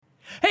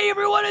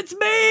everyone, it's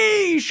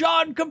me,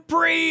 Sean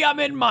Capri. I'm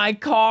in my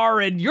car,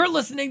 and you're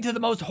listening to the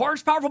most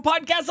horsepowerful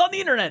podcast on the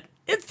internet.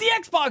 It's the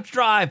Xbox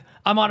Drive.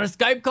 I'm on a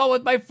Skype call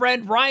with my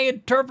friend Ryan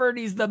Turford.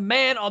 He's the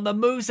man on the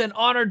moose and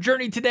on our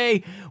journey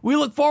today. We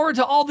look forward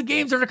to all the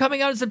games that are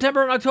coming out in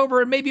September and October,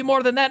 and maybe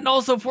more than that. And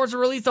also, Forza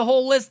released a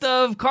whole list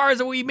of cars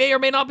that we may or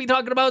may not be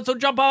talking about. So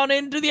jump on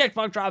into the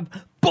Xbox Drive.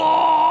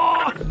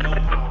 Bah! No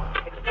power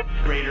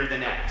greater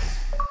than X.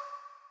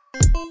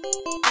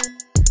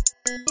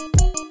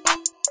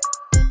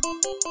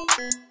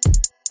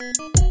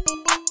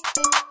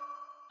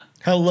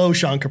 Hello,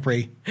 Sean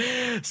Capri.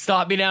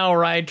 Stop me now,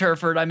 Ryan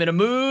Turford. I'm in a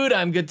mood.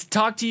 I'm good to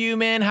talk to you,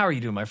 man. How are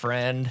you doing, my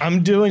friend?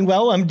 I'm doing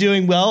well.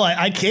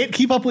 I can't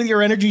keep up with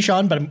your energy,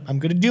 Sean, but I'm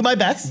going to do my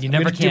best. You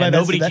never can.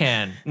 Nobody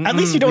can. At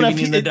least you don't have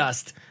in the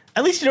dust.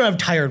 At least you don't have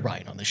tired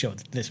Ryan on the show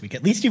this week.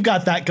 At least you've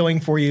got that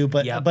going for you.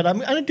 But Yep. but I'm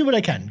going to do what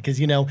I can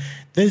because, you know,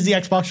 this is the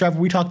Xbox Drive.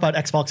 We talk about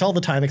Xbox all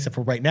the time except for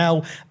right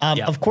now.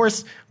 Yep. Of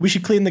course, we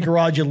should clean the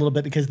garage a little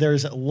bit because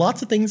there's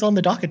lots of things on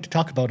the docket to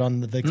talk about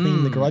on the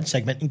Clean the Garage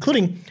segment,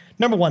 including,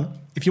 number one,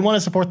 if you want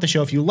to support the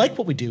show, if you like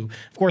what we do,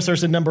 of course,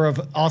 there's a number of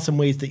awesome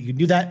ways that you can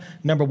do that.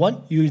 Number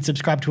one, you can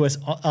subscribe to us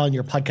on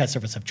your podcast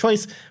service of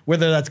choice,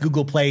 whether that's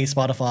Google Play,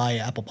 Spotify,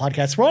 Apple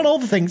Podcasts. We're on all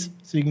the things,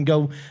 so you can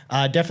go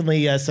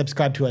definitely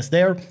subscribe to us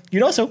there. You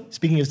can also,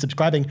 speaking of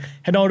subscribing,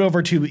 head on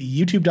over to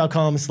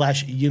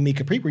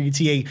youtube.com/YouMeCapri, where you can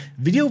see a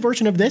video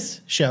version of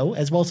this show,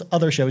 as well as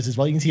other shows as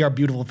well. You can see our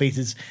beautiful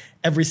faces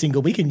every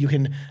single week, and you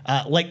can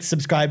like,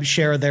 subscribe,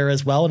 share there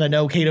as well. And I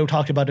know Kato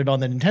talked about it on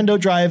the Nintendo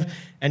Drive,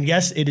 and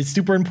yes, it is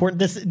super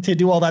important to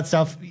do all that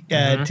stuff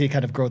to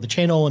kind of grow the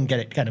channel and get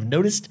it kind of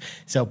noticed.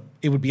 So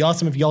it would be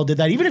awesome if y'all did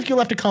that, even if you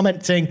left a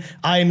comment saying,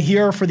 I am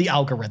here for the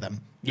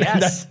algorithm.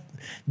 Yes.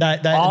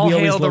 that All we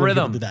always hail the love when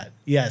rhythm. people do that.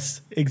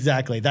 Yes,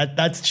 exactly.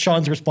 That's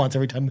Sean's response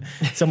every time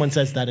someone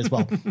says that as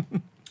well.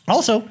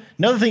 Also,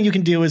 another thing you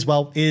can do as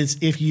well is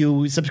if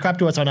you subscribe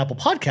to us on Apple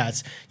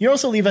Podcasts, you can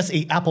also leave us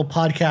a Apple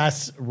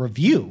Podcasts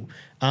review.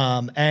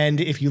 And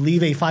if you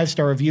leave a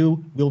 5-star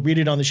review, we'll read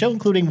it on the show,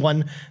 including one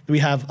that we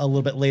have a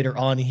little bit later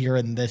on here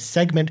in this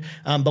segment.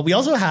 But we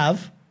also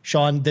have,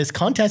 Sean, this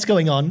contest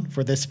going on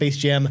for this Space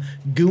Jam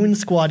Goon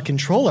Squad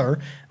controller.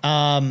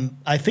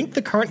 I think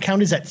the current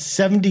count is at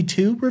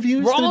 72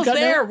 reviews. We're almost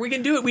there. We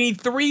can do it. We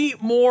need 3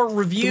 more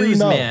reviews,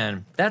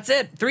 man. That's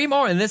it. 3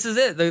 more, and this is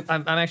it.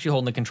 I'm actually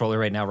holding the controller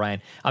right now,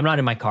 Ryan. I'm not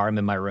in my car. I'm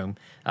in my room.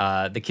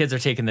 The kids are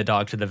taking the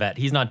dog to the vet.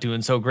 He's not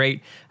doing so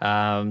great.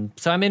 So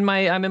I'm in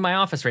my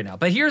office right now.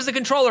 But here's the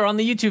controller on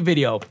the YouTube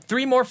video.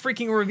 3 more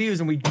freaking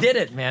reviews, and we did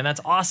it, man. That's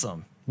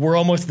awesome. We're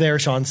almost there,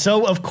 Sean.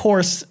 So, of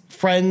course,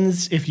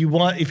 friends, if you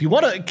want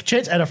a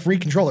chance at a free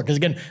controller, because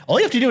again, all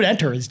you have to do to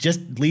enter is just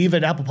leave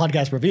an Apple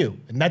Podcast review,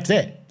 and that's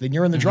it. Then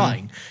you're in the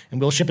drawing,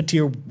 and we'll ship it to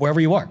you wherever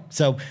you are.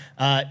 So,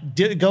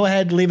 go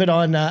ahead, leave it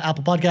on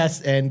Apple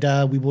Podcasts, and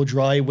we will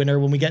draw a winner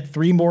when we get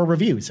 3 more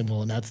reviews, and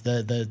we'll announce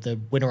the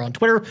winner on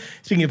Twitter.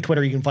 Speaking of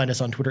Twitter, you can find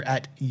us on Twitter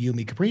at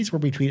YouMeCaprice, where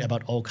we tweet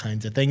about all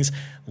kinds of things.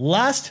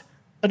 Last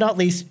but not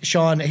least,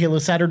 Sean, Halo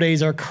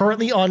Saturdays are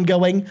currently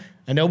ongoing.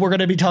 I know we're going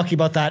to be talking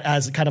about that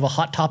as kind of a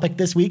hot topic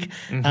this week.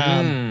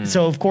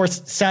 So, of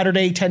course,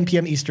 Saturday, 10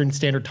 p.m. Eastern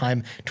Standard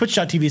Time,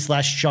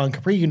 twitch.tv/Sean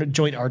Capri. You can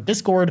join our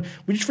Discord,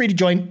 which is free to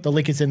join. The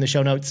link is in the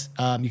show notes.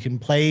 You can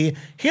play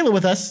Halo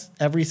with us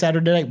every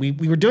Saturday night. We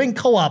were doing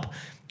co-op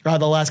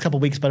the last couple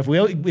weeks, but if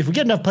we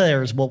get enough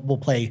players, we'll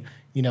play,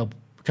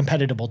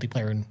 competitive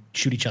multiplayer and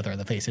shoot each other in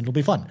the face, and it'll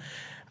be fun.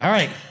 All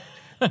right.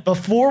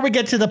 Before we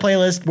get to the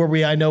playlist,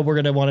 where I know we're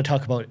going to want to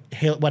talk about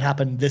what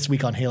happened this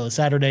week on Halo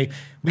Saturday,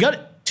 we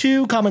got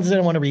 2 comments that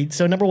I want to read.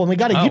 So number one, we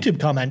got a YouTube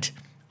comment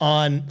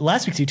on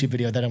last week's YouTube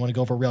video that I want to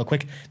go over real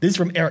quick. This is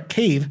from Eric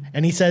Cave,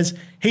 and he says,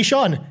 "Hey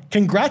Sean,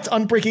 congrats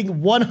on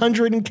breaking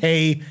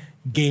 100K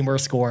gamer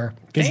score."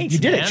 Because you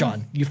did it,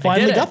 Sean. You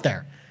finally got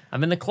there.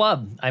 I'm in the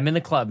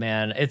club.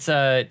 Man. It's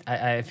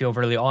I feel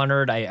really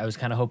honored. I was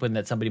kind of hoping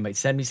that somebody might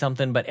send me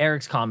something, but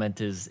Eric's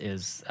comment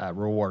is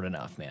reward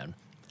enough, man.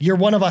 You're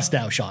one of us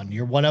now, Sean.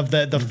 You're one of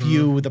the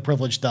few, the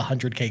privileged, the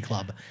 100K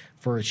club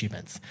for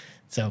achievements.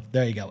 So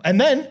there you go. And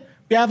then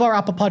we have our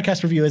Apple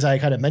Podcast review, as I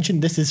kind of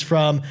mentioned. This is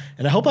from,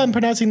 and I hope I'm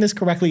pronouncing this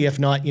correctly. If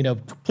not,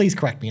 please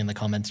correct me in the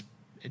comments.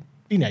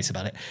 Be nice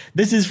about it.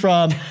 This is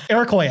from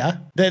Eric Hoya.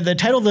 The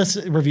title of this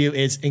review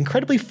is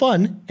Incredibly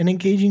Fun and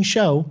Engaging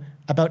Show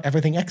About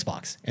Everything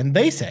Xbox. And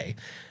they say,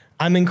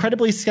 I'm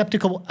incredibly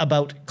skeptical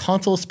about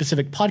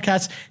console-specific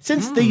podcasts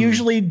since they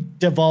usually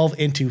devolve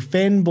into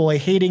fanboy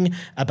hating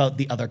about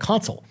the other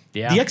console.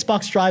 Yeah. The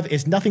Xbox Drive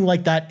is nothing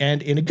like that,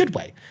 and in a good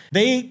way.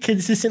 They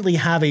consistently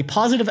have a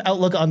positive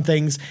outlook on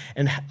things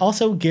and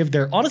also give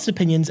their honest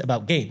opinions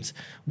about games.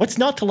 What's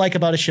not to like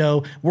about a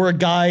show where a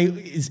guy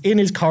is in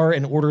his car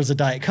and orders a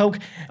Diet Coke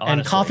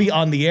and coffee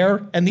on the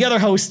air, and the other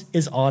host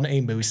is on a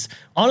moose?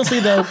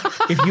 Honestly, though,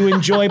 if you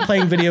enjoy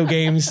playing video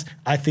games,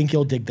 I think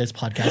you'll dig this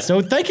podcast.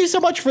 So thank you so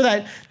much for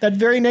that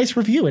very nice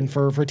review and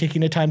for taking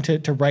the time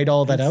to write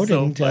all that out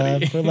and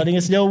for letting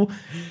us know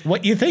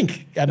what you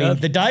think. I mean,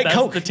 the Diet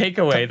Coke. That's the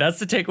takeaway. That's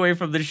the takeaway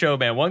from the show,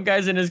 man. One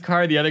guy's in his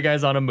car, the other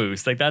guy's on a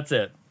moose. Like, that's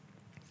it.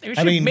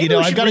 I mean, maybe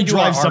we I've should got to redo drive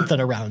our art. something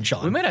around,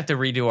 Sean. We might have to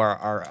redo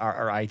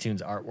our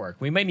iTunes artwork.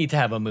 We might need to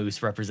have a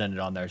moose represented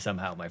on there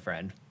somehow, my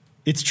friend.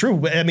 It's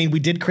true. I mean, we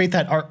did create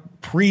that art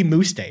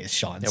pre-Moose Days,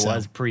 Sean. It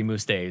was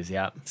pre-Moose Days,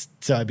 yeah.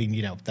 So, I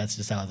mean, that's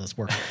just how this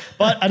works.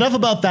 But enough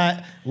about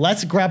that.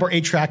 Let's grab our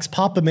 8 tracks,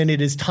 pop them in.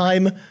 It is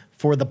time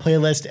for the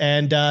playlist.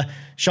 And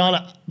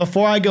Sean,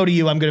 before I go to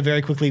you, I'm going to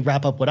very quickly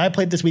wrap up what I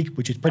played this week,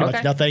 which is pretty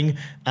much nothing,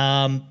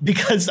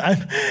 because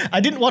I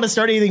didn't want to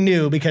start anything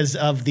new because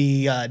of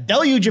the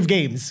deluge of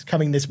games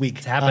coming this week.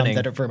 It's happening.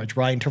 That are very much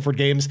Ryan Turford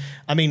games.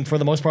 I mean, for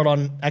the most part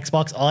on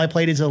Xbox, all I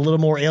played is a little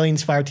more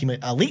Aliens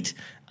Fireteam Elite,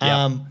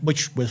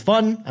 which was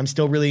fun. I'm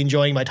still really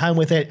enjoying my time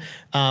with it.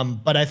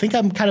 But I think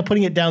I'm kind of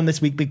putting it down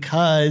this week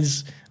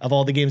because of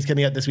all the games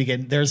coming out this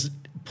weekend. There's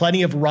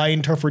plenty of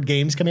Ryan Turford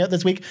games coming out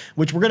this week,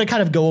 which we're going to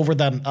kind of go over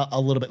them a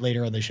little bit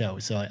later on the show.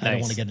 So I don't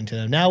want to get into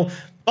them now.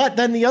 But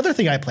then the other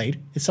thing I played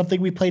is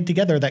something we played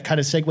together that kind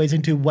of segues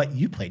into what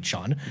you played,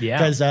 Sean. Yeah.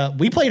 Because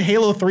we played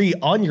Halo 3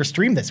 on your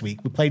stream this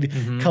week. We played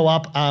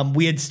co-op.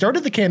 We had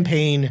started the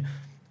campaign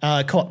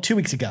co-op 2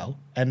 weeks ago.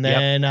 And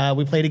then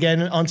we played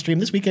again on stream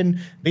this week and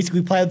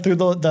basically played through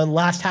the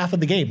last half of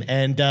the game.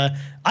 And I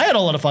had a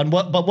lot of fun.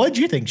 But what did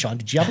you think, Sean?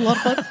 Did you have a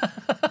lot of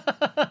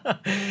fun?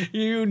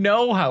 You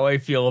know how I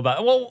feel about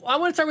it. Well, I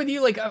want to start with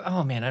you. Like,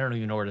 oh man, I don't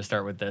even know where to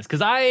start with this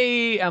because I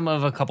am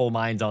of a couple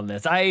minds on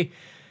this. I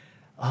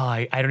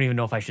don't even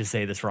know if I should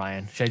say this,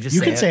 Ryan. Should I just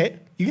You can say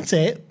it. You can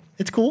say it.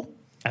 It's cool.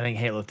 I think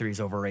Halo 3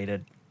 is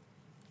overrated.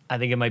 I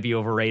think it might be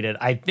overrated.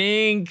 I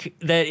think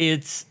that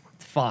it's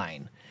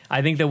fine.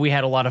 I think that we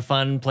had a lot of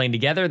fun playing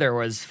together. There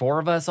was 4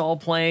 of us all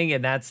playing,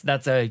 and that's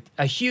a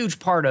huge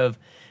part of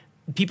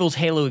people's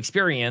Halo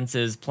experience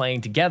is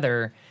playing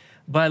together.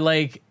 But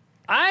like,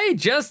 I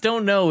just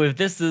don't know if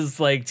this is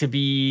like to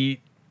be,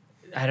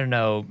 I don't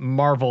know,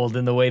 marveled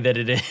in the way that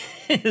it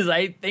is.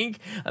 I think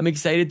I'm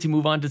excited to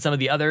move on to some of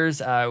the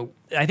others. I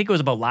think it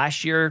was about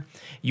last year,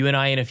 you and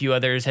I and a few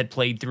others had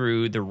played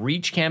through the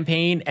Reach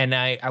campaign, and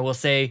I will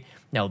say,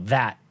 now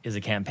that is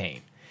a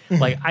campaign.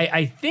 Like,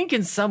 I think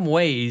in some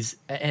ways,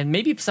 and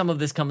maybe some of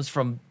this comes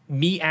from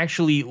me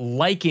actually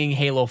liking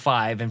Halo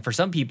 5, and for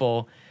some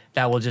people,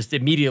 that will just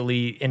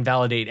immediately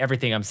invalidate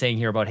everything I'm saying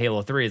here about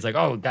Halo 3. It's like,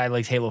 oh, guy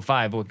likes Halo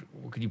 5. What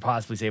could you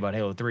possibly say about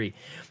Halo 3?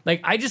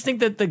 Like, I just think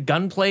that the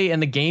gunplay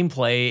and the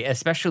gameplay,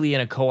 especially in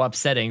a co-op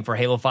setting for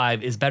Halo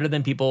 5, is better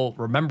than people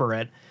remember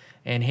it.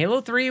 And Halo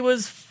 3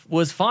 was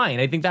fine.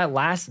 I think that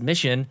last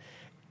mission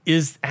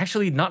is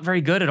actually not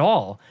very good at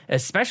all,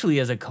 especially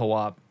as a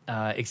co-op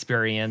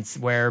experience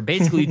where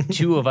basically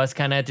 2 of us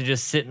kind of had to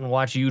just sit and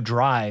watch you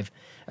drive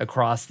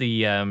across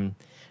the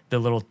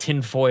little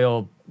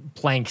tinfoil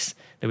planks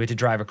that we had to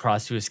drive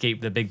across to escape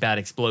the big bad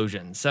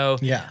explosion. So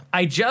yeah,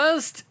 I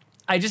don't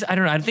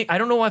know. I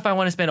don't know if I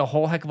want to spend a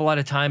whole heck of a lot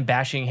of time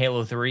bashing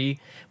Halo 3,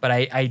 but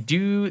I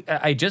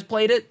just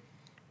played it.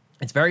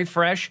 It's very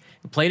fresh.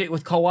 We played it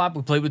with co-op.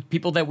 We played with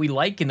people that we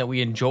like and that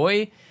we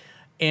enjoy.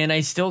 And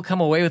I still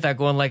come away with that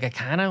going like, I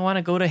kind of want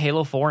to go to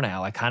Halo 4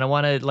 now. I kind of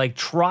want to like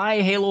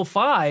try Halo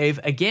 5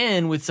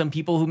 again with some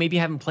people who maybe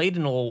haven't played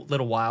in a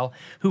little while,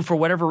 who for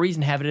whatever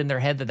reason have it in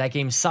their head that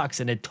game sucks.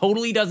 And it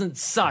totally doesn't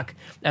suck.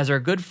 As our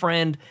good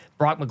friend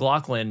Brock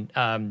McLaughlin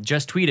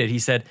just tweeted, he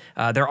said,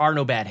 there are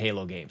no bad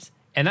Halo games.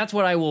 And that's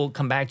what I will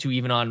come back to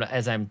even on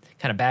as I'm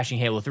kind of bashing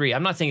Halo 3.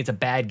 I'm not saying it's a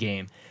bad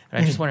game.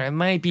 I just wonder, it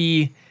might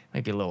be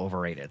a little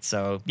overrated.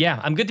 So yeah,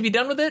 I'm good to be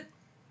done with it.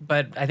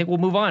 But I think we'll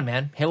move on,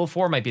 man. Halo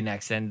 4 might be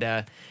next. And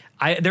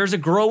there's a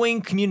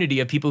growing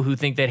community of people who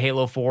think that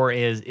Halo 4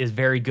 is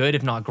very good,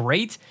 if not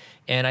great.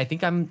 And I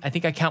think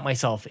I count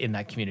myself in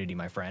that community,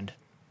 my friend.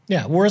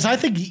 Yeah. Whereas I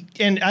think,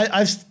 and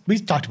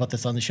we've talked about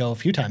this on the show a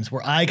few times,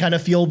 where I kind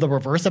of feel the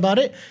reverse about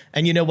it.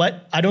 And you know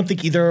what? I don't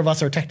think either of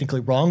us are technically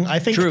wrong. I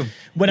think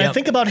when I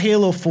think about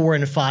Halo 4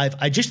 and 5,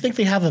 I just think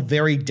they have a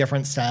very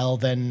different style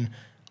than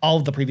all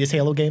of the previous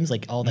Halo games,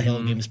 like all the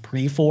Halo games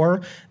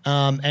pre-4.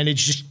 And it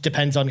just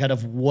depends on kind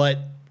of what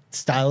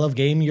style of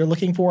game you're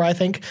looking for, I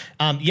think.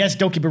 Yes,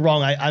 don't get me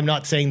wrong. I'm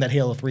not saying that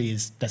Halo 3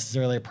 is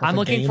necessarily a perfect game. I'm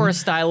looking for a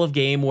style of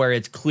game where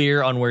it's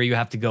clear on where you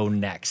have to go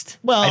next.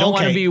 Well, I don't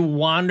want to be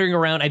wandering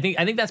around. I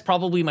think that's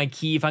probably my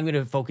key if I'm going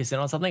to focus in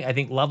on something. I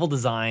think level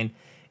design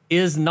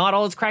is not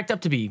all it's cracked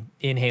up to be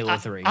in Halo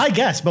 3. I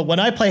guess, but when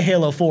I play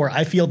Halo 4,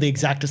 I feel the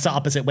exact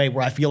opposite way,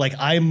 where I feel like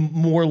I'm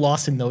more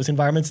lost in those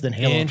environments than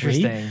Halo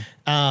 3.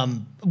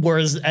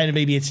 Whereas, and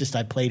maybe it's just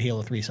I played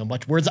Halo 3 so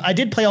much. Whereas I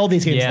did play all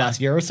these games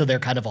last year, so they're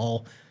kind of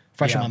all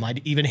fresh in my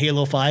mind. Even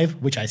Halo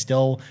 5, which I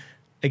still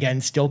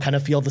kind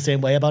of feel the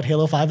same way about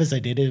Halo 5 as I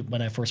did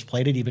when I first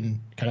played it,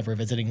 even kind of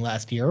revisiting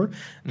last year.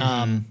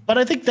 But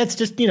I think that's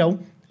just,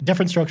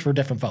 different strokes for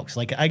different folks.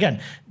 Like,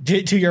 again,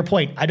 to your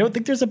point, I don't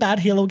think there's a bad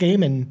Halo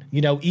game. And,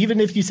 even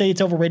if you say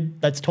it's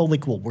overrated, that's totally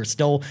cool. We're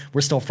still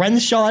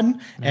friends,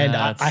 Sean. And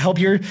I hope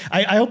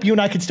I hope you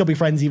and I can still be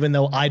friends, even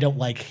though I don't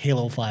like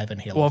Halo 5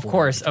 and Halo 4. Well,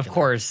 of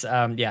course.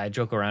 Yeah, I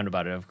joke around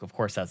about it. Of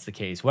course, that's the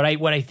case. What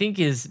I think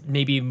is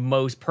maybe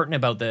most pertinent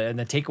about the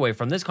takeaway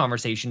from this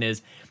conversation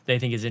is that I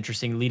think is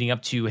interesting leading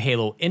up to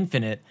Halo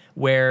Infinite,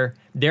 where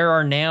there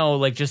are now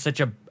like just such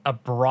a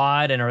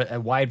broad and a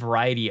wide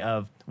variety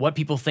of what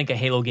people think a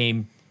Halo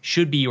game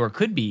should be or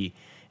could be.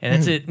 And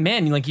that's it,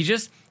 man. Like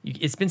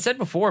it's been said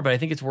before, but I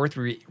think it's worth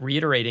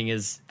reiterating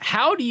is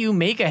how do you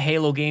make a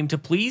Halo game to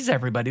please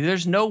everybody?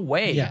 There's no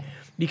way. Yeah.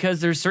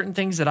 Because there's certain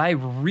things that I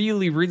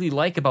really, really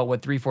like about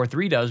what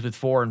 343 does with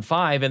 4 and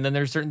 5, and then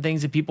there's certain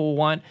things that people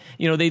want,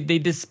 they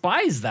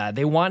despise that.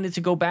 They want it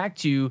to go back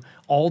to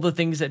all the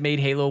things that made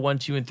Halo 1,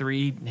 2, and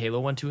 3, Halo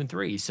 1, 2, and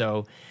 3.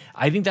 So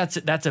I think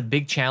that's a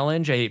big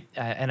challenge.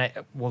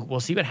 We'll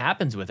see what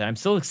happens with it. I'm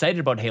still excited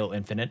about Halo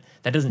Infinite.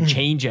 That doesn't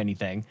change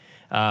anything.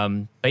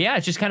 But yeah,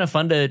 it's just kind of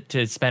fun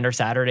to spend our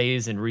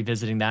Saturdays and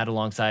revisiting that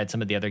alongside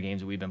some of the other games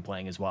that we've been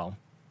playing as well.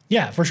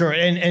 Yeah, for sure.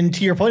 And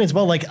to your point as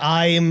well, like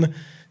I'm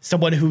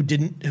someone who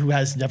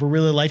has never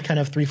really liked kind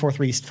of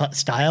 343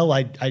 style.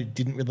 I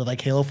didn't really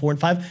like Halo 4 and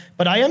 5,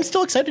 but I am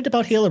still excited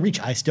about Halo Reach.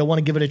 I still want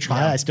to give it a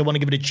try. Yeah. I still want to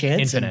give it a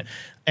chance. Infinite.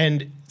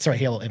 And sorry,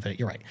 Halo Infinite.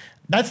 You're right.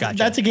 That's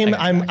a game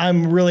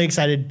I'm really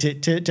excited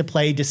to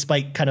play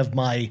despite kind of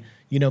my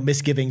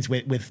misgivings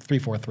with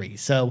 343.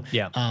 So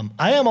yeah.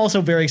 I am also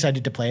very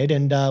excited to play it,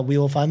 and we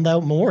will find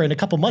out more in a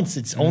couple months.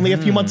 It's only a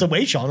few months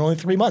away, Sean. Only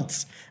 3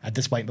 months at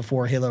this point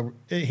before Halo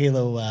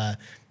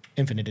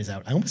Infinite is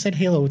out. I almost said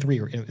Halo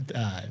 3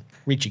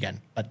 Reach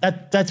again, but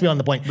that's beyond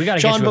the point. We got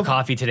to get you a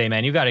coffee today,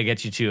 man. We got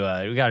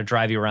to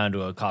drive you around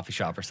to a coffee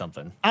shop or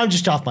something. I'm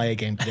just off my A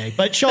game today.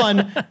 But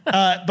Sean,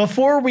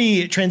 before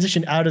we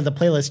transition out of the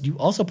playlist, you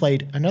also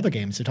played another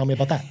game. So tell me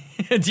about that.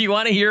 Do you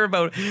want to hear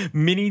about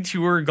Mini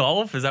Tour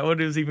Golf? Is that what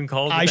it was even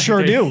called? I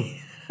sure do.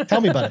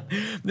 Tell me about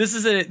it. This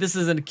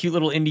is a cute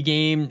little indie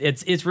game.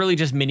 It's really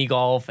just mini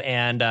golf,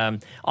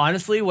 and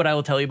honestly, what I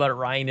will tell you about it,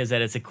 Ryan, is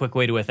that it's a quick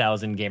way to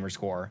 1,000 gamer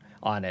score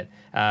on it.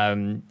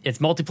 It's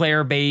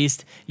multiplayer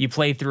based. You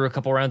play through a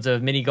couple rounds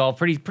of mini golf,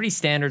 pretty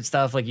standard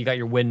stuff. Like you got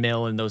your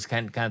windmill and those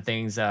kind of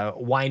things,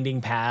 winding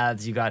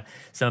paths. You got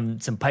some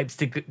pipes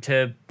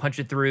to punch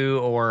it through,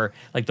 or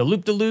like the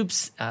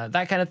loop-de-loops,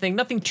 that kind of thing.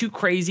 Nothing too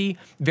crazy.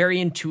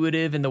 Very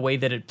intuitive in the way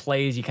that it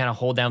plays. You kind of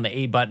hold down the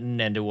A button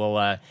and it will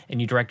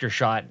and you direct your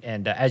shot.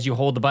 And as you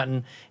hold the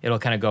button, it'll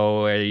kind of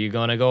go, are you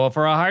going to go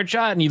for a hard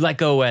shot? And you let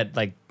go at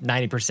like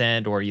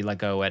 90%, or you let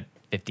go at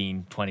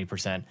 15,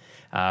 20%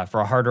 for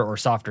a harder or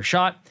softer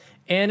shot.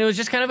 And it was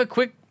just kind of a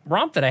quick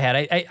romp that I had.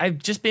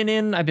 I've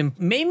been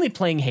mainly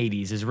playing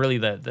Hades is really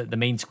the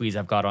main squeeze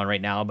I've got on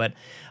right now. But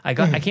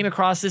I came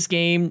across this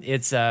game.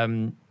 It's sort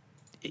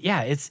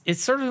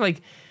of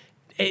like,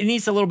 it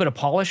needs a little bit of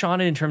polish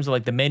on it in terms of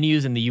like the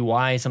menus and the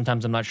UI.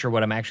 Sometimes I'm not sure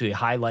what I'm actually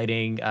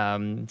highlighting.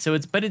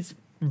 But it's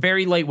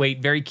very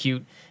lightweight, very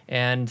cute,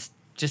 and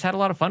just had a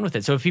lot of fun with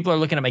it. So if people are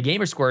looking at my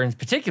gamer score in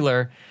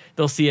particular,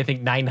 they'll see, I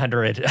think,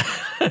 900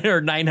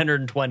 or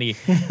 920,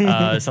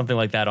 something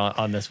like that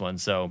on this one.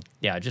 So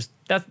yeah, just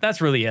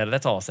that's really it.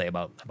 That's all I'll say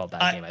about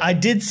that game. I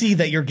did see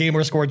that your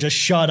gamer score just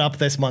shot up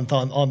this month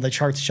on the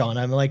charts, Sean.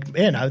 I'm like,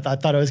 man, I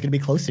thought I was going to be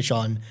close to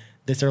Sean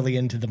this early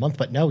into the month,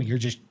 but no, you're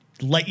just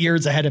light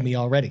years ahead of me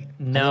already.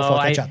 No,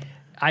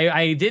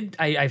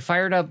 I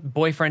fired up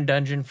Boyfriend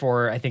Dungeon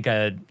for, I think,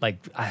 a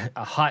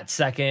hot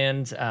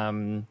second.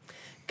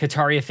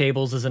 Kataria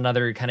Fables is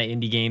another kind of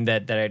indie game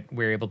that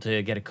we were able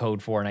to get a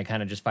code for, and I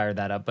kind of just fired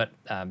that up. But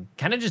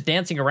kind of just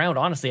dancing around,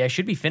 honestly. I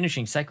should be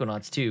finishing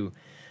Psychonauts too.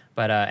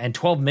 But and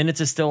 12 Minutes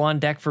is still on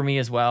deck for me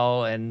as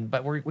well.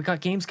 But we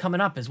got games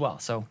coming up as well.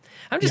 So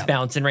I'm just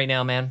bouncing right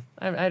now, man.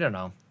 I don't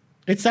know.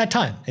 It's that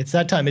time. It's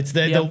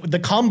the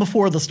calm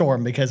before the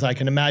storm, because I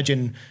can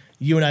imagine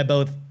you and I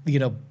both,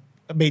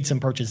 made some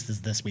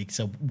purchases this week,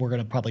 so we're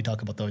going to probably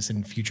talk about those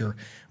in future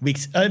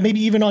weeks, maybe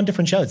even on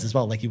different shows as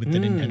well, like you with the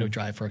Nintendo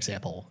Drive, for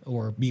example,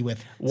 or me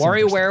with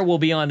WarioWare will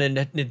be on the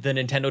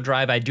Nintendo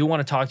Drive. I do want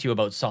to talk to you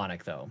about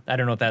Sonic, though. I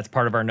don't know if that's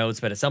part of our notes,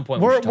 but at some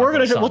point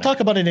we'll talk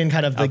about it in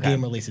kind of the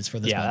game releases for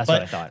this month. That's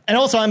what I thought. And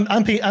also, I'm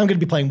going to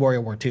be playing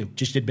WarioWare 2,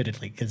 just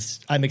admittedly, because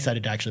I'm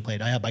excited to actually play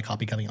it. I have my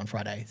copy coming on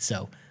Friday,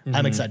 so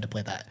I'm excited to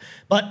play that.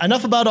 But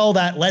enough about all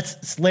that.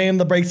 Let's slam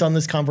the brakes on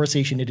this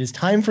conversation. It is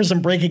time for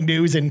some breaking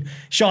news. And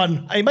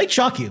Sean, I might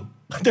shock you.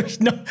 There's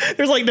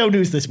like no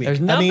news this week. There's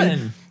nothing. I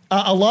mean,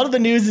 a lot of the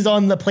news is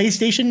on the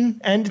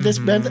PlayStation end this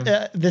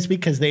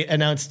week, because they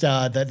announced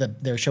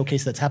their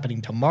showcase that's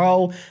happening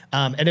tomorrow.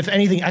 And if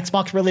anything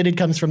Xbox related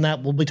comes from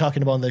that, we'll be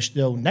talking about on the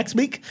show next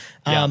week.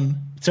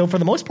 So for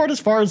the most part, as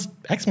far as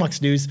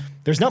Xbox news,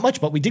 there's not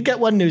much, but we did get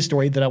one news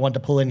story that I want to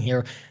pull in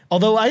here.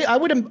 Although I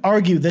would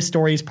argue this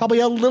story is probably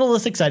a little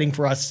less exciting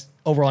for us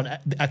over on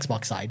the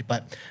Xbox side,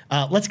 but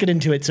let's get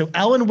into it. So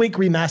Alan Wake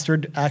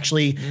Remastered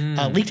actually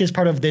leaked as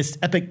part of this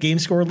Epic Game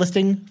Score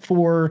listing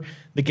for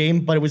the game,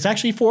 but it was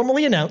actually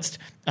formally announced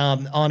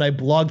on a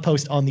blog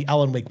post on the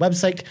Alan Wake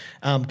website,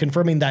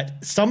 confirming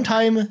that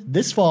sometime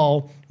this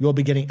fall, we'll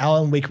be getting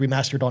Alan Wake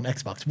Remastered on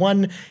Xbox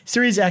One,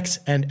 Series X,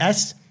 and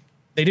S.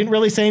 They didn't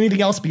really say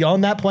anything else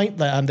beyond that point.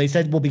 They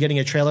said we'll be getting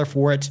a trailer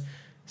for it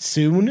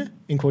soon,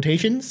 in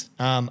quotations.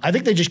 I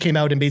think they just came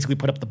out and basically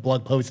put up the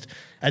blog post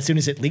as soon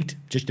as it leaked,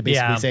 just to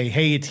basically say,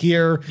 hey, it's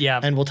here,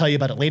 and we'll tell you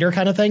about it later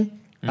kind of thing.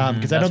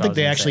 Because I don't think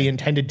they actually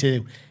intended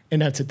to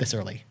announce it this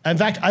early. In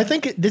fact, I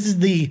think this is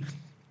the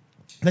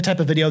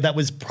type of video that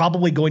was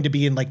probably going to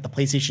be in like the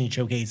PlayStation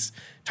showcase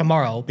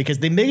tomorrow, because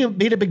they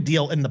made a big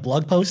deal in the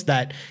blog post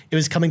that it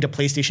was coming to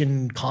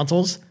PlayStation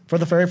consoles for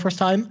the very first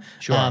time.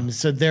 Sure.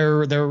 So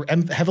they're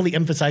heavily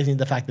emphasizing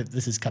the fact that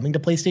this is coming to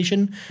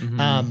PlayStation.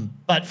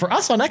 But for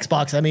us on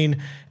Xbox, I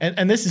mean,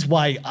 and this is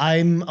why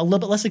I'm a little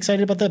bit less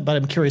excited about that, but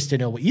I'm curious to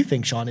know what you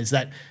think, Sean, is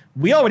that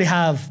we already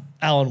have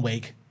Alan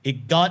Wake.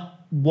 It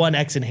got One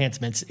X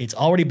enhancements. It's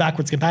already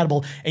backwards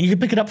compatible, and you can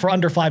pick it up for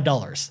under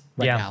 $5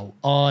 right now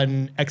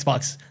on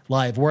Xbox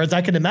Live. Whereas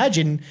I can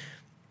imagine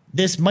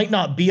this might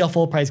not be a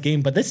full price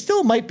game, but this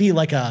still might be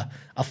like a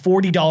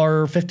 $40,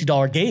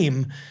 $50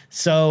 game.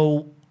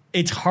 So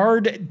it's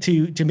hard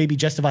to maybe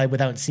justify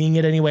without seeing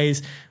it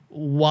anyways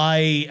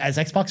why, as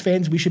Xbox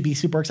fans, we should be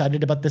super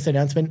excited about this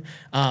announcement.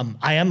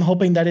 I am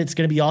hoping that it's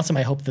going to be awesome.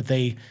 I hope that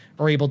they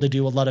are able to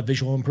do a lot of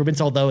visual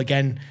improvements, although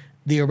again,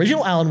 the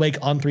original Alan Wake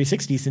on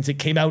 360, since it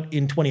came out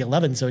in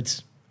 2011, so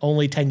it's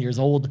only 10 years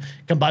old,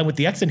 combined with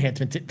the X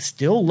enhancements, it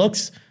still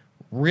looks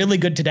really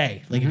good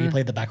today, like if you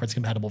play the backwards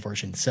compatible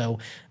version. So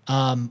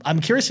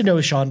I'm curious to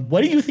know, Sean,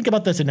 what do you think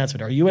about this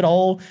announcement? Are you at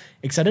all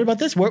excited about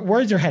this?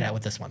 Where's your head at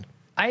with this one?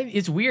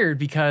 It's weird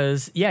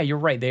because, yeah, you're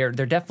right. They're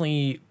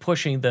definitely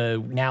pushing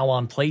the now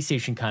on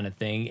PlayStation kind of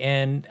thing.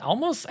 And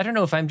almost, I don't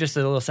know if I'm just a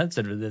little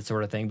sensitive to this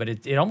sort of thing, but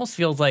it almost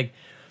feels like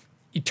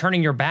you're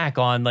turning your back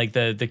on like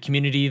the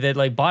community that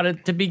like bought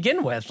it to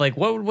begin with. Like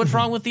what's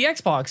wrong with the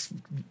Xbox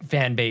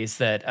fan base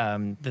that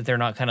they're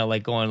not kind of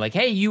like going like,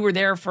 hey, you were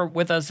there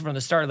with us from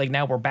the start. Like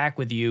now we're back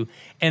with you.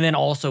 And then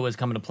also is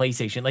coming to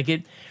PlayStation. Like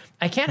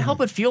I can't help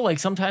but feel like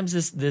sometimes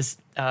this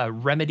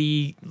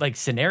Remedy like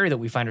scenario that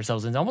we find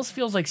ourselves in almost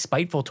feels like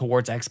spiteful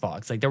towards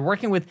Xbox. Like they're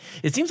working with,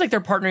 it seems like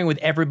they're partnering with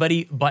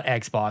everybody but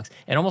Xbox,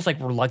 and almost like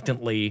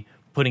reluctantly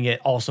putting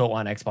it also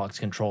on Xbox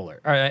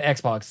controller or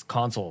Xbox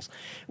consoles,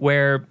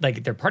 where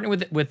like they're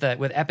partnering with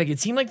Epic.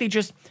 It seemed like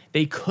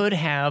they could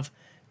have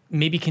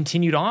maybe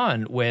continued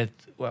on with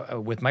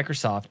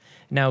Microsoft.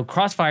 Now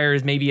Crossfire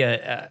is maybe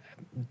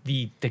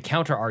the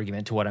counter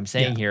argument to what I'm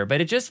saying here,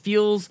 but it just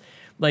feels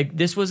like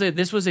this was a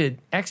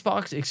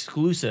Xbox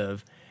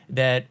exclusive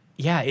that,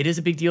 yeah, it is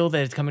a big deal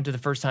that it's coming for the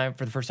first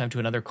time to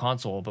another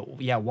console.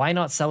 But yeah, why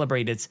not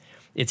celebrate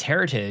its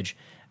heritage?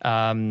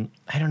 I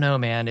don't know,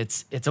 man.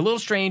 It's a little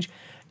strange.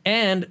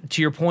 And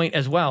to your point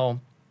as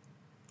well,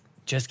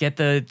 just get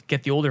the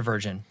older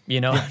version.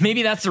 You know,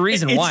 maybe that's the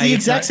reason why. It's the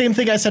exact same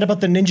thing I said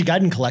about the Ninja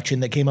Gaiden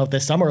collection that came out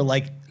this summer.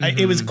 Like,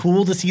 it was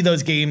cool to see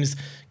those games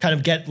kind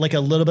of get like a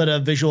little bit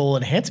of visual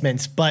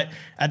enhancements, but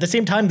at the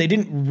same time, they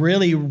didn't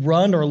really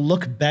run or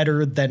look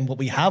better than what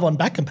we have on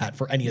back compat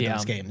for any of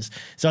those games.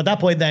 So at that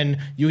point,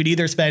 then you would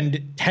either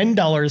spend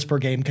 $10 per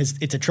game because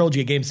it's a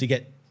trilogy of games, so you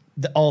get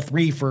all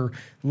three for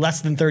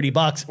less than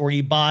 $30, or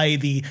you buy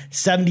the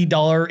 $70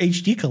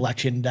 HD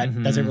collection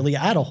that doesn't really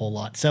add a whole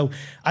lot. So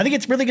I think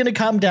it's really going to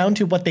come down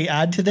to what they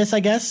add to this, I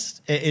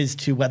guess, is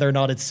to whether or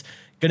not it's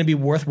going to be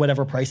worth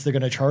whatever price they're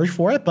going to charge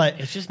for it. But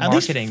it's just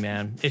marketing,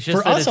 man. It's just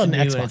for that us it's on new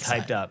Xbox and it's hyped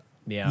side. up.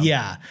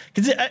 Yeah.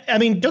 Because, I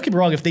mean, don't get me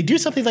wrong. If they do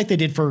something like they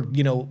did for,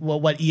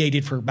 what EA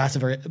did for Mass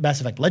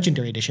Effect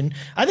Legendary Edition,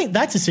 I think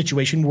that's a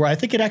situation where I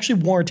think it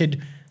actually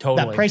warranted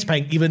that price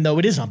point, even though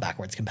it is on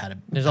backwards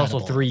compatible. There's also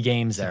 3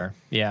 games there.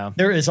 Yeah.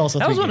 There is also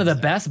 3 games. That was one of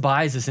the best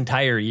buys this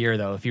entire year,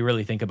 though, if you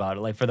really think about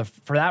it. Like, for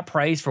that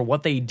price, for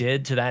what they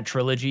did to that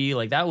trilogy,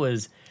 like, that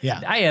was... Yeah.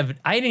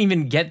 I didn't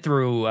even get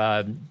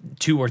through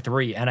 2 or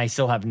 3, and I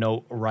still have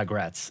no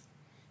regrets.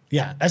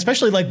 Yeah,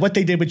 especially like what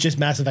they did with just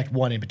Mass Effect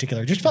 1 in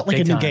particular. Just felt like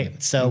a new game.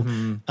 So,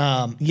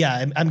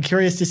 yeah, I'm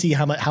curious to see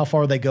how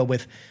far they go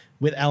with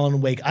Alan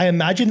Wake. I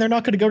imagine they're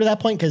not going to go to that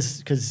point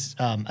because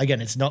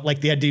again, it's not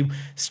like they had to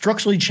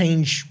structurally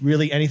change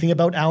really anything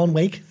about Alan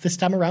Wake this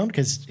time around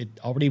because it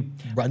already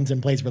runs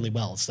and plays really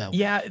well. So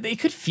yeah, they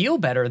could feel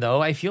better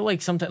though. I feel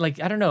like sometimes, like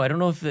I don't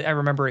know if I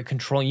remember it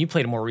controlling. You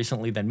played it more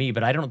recently than me,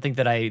 but I don't think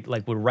that I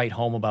like would write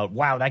home about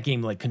wow, that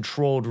game like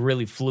controlled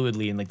really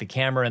fluidly and like the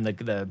camera and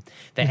the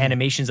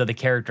animations of the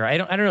character. I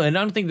don't know, and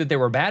I don't think that they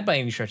were bad by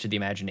any stretch of the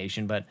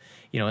imagination, but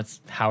it's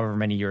however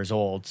many years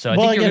old. So I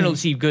think you're going to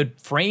see good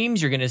frames.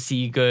 You're going to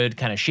see good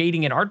kind of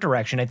shading and art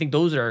direction. I think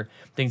those are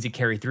things that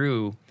carry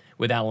through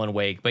with Alan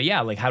Wake. But yeah,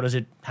 like how does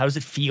it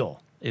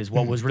feel is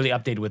what was really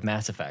updated with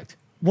Mass Effect.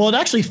 Well, it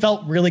actually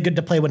felt really good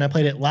to play when I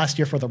played it last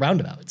year for the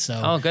roundabout.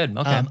 So, Oh, good.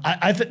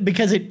 Okay.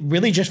 Because it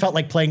really just felt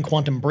like playing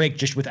Quantum Break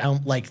just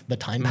without like the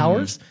time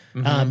powers,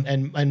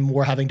 and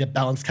more having to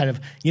balance kind of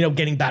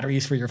getting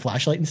batteries for your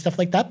flashlight and stuff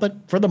like that.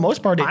 But for the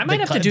most part, I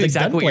might have to do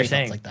exactly what you're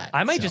saying. Like that.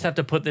 I might just have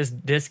to put this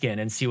disc in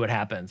and see what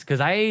happens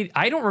because I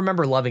don't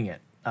remember loving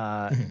it,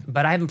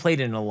 but I haven't played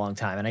it in a long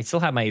time, and I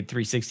still have my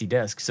 360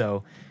 disc,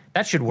 so.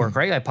 That should work,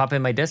 right? I pop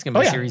in my disc in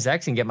my Series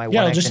X and get my 1X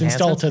I'll just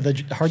install to the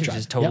hard drive. drive.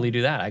 Just totally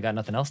do that. I got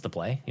nothing else to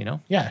play,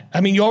 Yeah,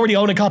 I mean, you already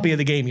own a copy of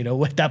the game,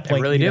 at that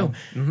point. I really do.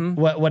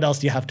 What else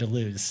do you have to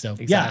lose? So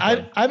Exactly.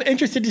 yeah, I'm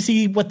interested to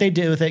see what they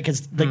do with it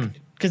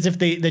because if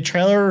the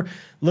trailer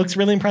looks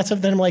really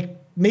impressive, then I'm like,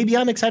 maybe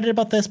I'm excited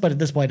about this. But at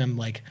this point, I'm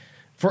like,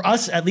 for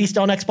us, at least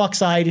on Xbox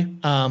side,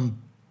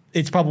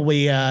 it's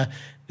probably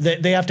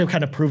they have to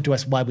kind of prove to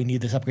us why we need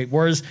this upgrade.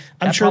 Whereas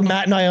I'm sure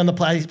Matt and I on the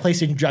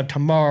PlayStation Drive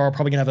tomorrow are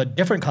probably going to have a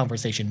different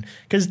conversation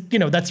because,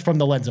 that's from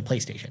the lens of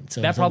PlayStation.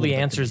 So that probably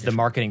answers the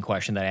marketing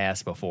question that I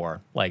asked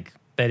before. Like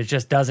that it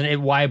just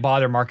doesn't, why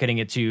bother marketing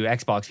it to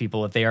Xbox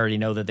people if they already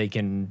know that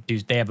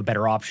they have a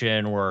better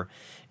option or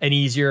an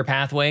easier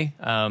pathway?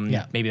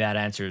 Maybe that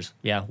answers,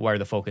 where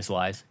the focus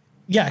lies.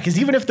 Yeah, because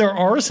even if there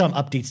are some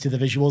updates to the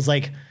visuals,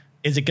 like,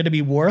 is it going to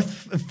be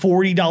worth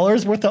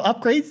 $40 worth of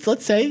upgrades,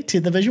 let's say,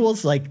 to the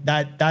visuals? Like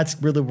that's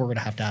really what we're going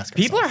to have to ask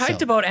People are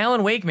hyped about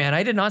Alan Wake, man.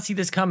 I did not see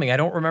this coming. I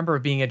don't remember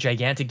it being a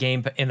gigantic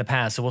game in the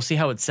past, so we'll see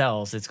how it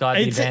sells. It's got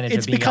the advantage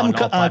of being on all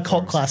platforms. It's become a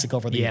cult classic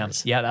over the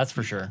years. Yeah, that's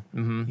for sure.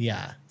 Mm-hmm.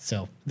 Yeah,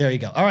 so there you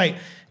go. All right.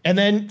 And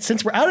then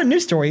since we're out of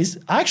news stories,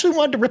 I actually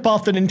wanted to rip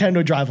off the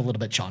Nintendo Drive a little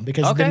bit, Sean,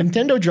 because the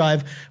Nintendo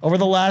Drive over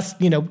the last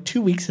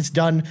 2 weeks has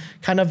done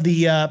kind of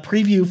the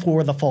preview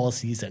for the fall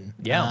season.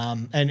 Yeah.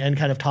 And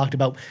kind of talked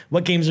about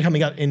what games are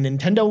coming out in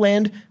Nintendo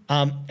land.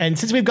 And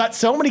since we've got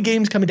so many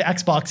games coming to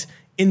Xbox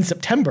in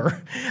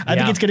September, I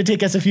think it's going to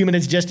take us a few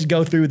minutes just to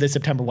go through the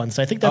September one.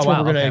 So I think that's what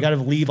we're going to kind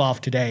of leave off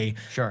today.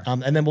 Sure.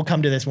 And then we'll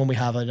come to this when we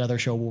have another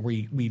show where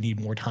we need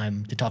more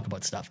time to talk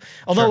about stuff.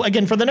 Although,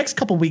 again, for the next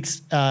couple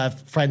weeks,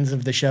 friends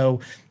of the show,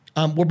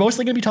 we're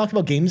mostly going to be talking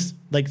about games,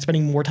 like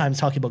spending more time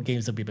talking about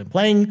games that we've been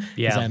playing.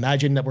 Because I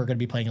imagine that we're going to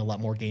be playing a lot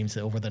more games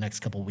over the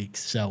next couple of weeks.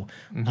 So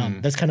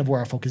that's kind of where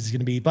our focus is going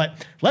to be.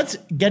 But let's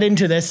get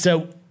into this.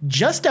 So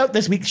just out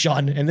this week,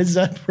 Sean, and this is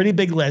a pretty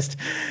big list.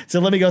 So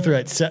let me go through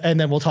it. And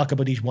then we'll talk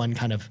about each one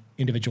kind of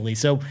individually.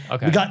 So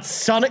we got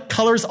Sonic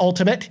Colors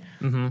Ultimate,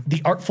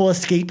 The Artful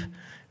Escape,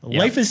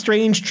 Life is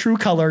Strange True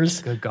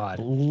Colors, Good God,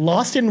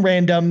 Lost in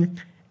Random,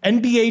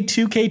 NBA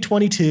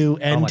 2K22,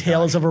 and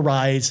Tales of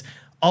Arise.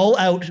 All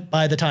out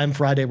by the time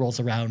Friday rolls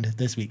around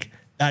this week.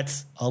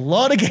 That's a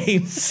lot of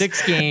games.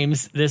 6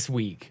 games this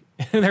week.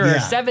 There are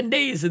 7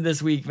 days in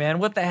this week, man.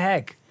 What the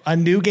heck? A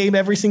new game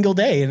every single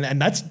day.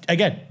 And that's,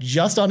 again,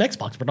 just on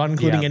Xbox. We're not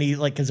including any,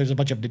 because there's a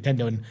bunch of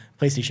Nintendo and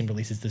PlayStation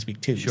releases this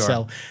week, too. Sure.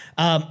 So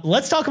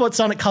let's talk about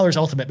Sonic Colors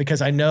Ultimate,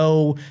 because I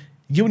know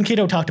you and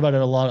Kato talked about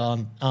it a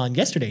lot on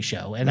yesterday's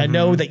show. And I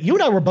know that you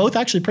and I were both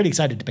actually pretty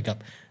excited to pick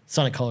up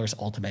Sonic Colors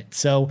Ultimate.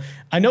 So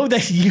I know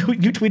that you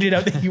tweeted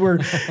out that you were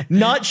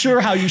not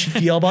sure how you should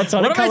feel about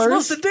Sonic Colors. What am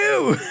I supposed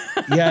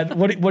to do? Yeah,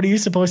 what are you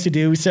supposed to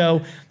do?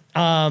 So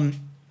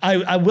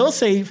I will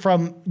say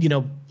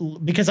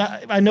because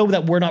I know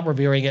that we're not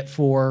reviewing it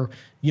for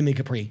Yumi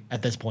Capri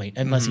at this point,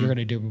 unless you're going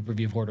to do a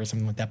review for it or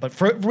something like that. But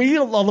for reading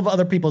a lot of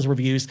other people's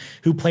reviews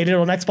who played it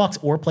on Xbox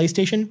or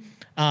PlayStation,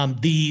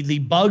 the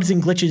bugs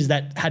and glitches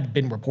that had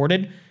been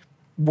reported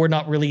were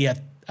not really a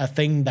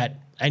thing that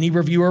any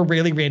reviewer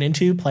really ran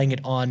into playing it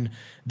on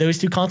those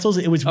two consoles.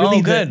 It was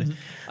really good.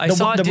 I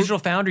saw Digital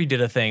Foundry did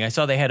a thing. I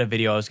saw they had a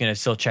video I was going to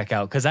still check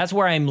out, because that's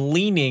where I'm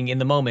leaning in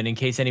the moment, in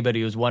case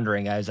anybody was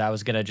wondering, as I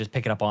was going to just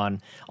pick it up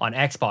on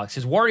Xbox.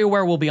 Because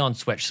WarioWare will be on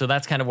Switch, so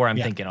that's kind of where I'm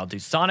thinking. I'll do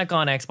Sonic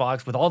on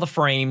Xbox with all the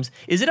frames.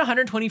 Is it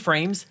 120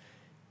 frames?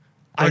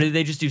 Or did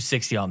they just do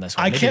 60 on this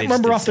one? I can't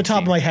remember off the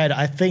top of my head.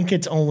 I think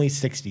it's only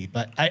 60,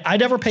 but I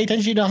never pay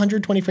attention to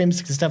 120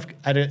 frames stuff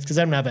because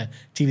I don't have a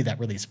TV that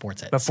really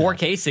supports it. But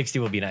 4K 60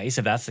 will be nice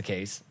if that's the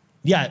case.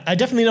 Yeah, I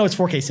definitely know it's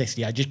 4K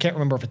 60. I just can't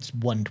remember if it's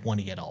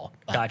 120 at all.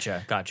 But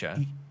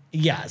Gotcha.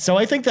 Yeah, so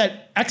I think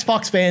that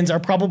Xbox fans are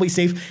probably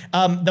safe.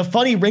 The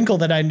funny wrinkle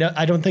that I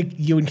don't think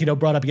you and Kino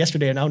brought up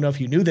yesterday, and I don't know if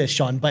you knew this,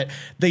 Sean, but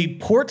the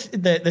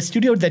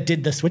studio that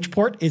did the Switch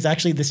port is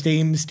actually the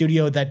same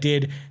studio that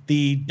did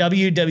the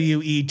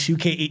WWE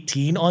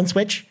 2K18 on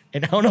Switch.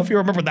 And I don't know if you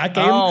remember that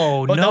game.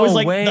 Oh, but no that was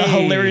like way. the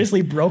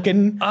hilariously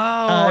broken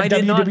I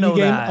did not know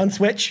game that. on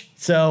Switch.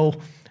 So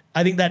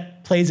I think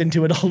that plays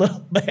into it a little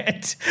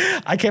bit.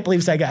 I can't believe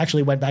Sega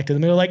actually went back to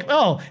them. They were like,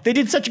 oh, they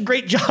did such a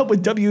great job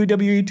with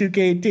WWE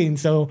 2K18,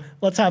 so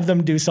let's have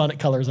them do Sonic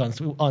Colors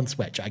on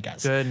Switch, I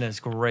guess. Goodness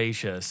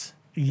gracious.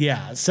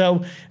 Yeah,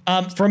 so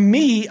for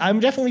me, I'm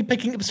definitely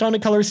picking up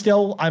Sonic Colors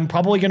still. I'm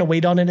probably going to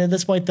wait on it at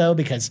this point, though,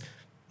 because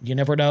you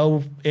never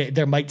know.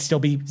 There might still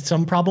be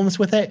some problems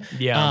with it.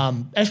 Yeah.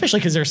 Especially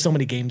because there's so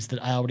many games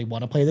that I already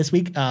want to play this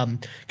week.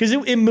 Because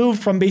it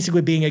moved from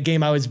basically being a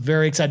game I was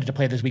very excited to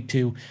play this week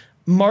to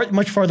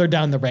much farther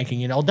down the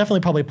ranking. I'll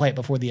definitely probably play it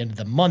before the end of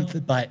the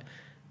month, but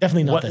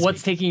Definitely not this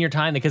What's week. taking your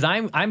time? Because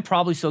I'm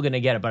probably still going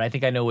to get it, but I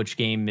think I know which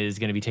game is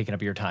going to be taking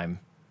up your time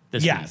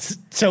this week.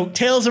 So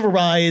Tales of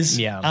Arise.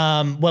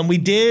 Yeah.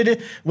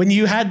 When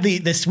you had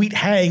the Sweet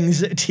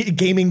Hangs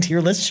gaming tier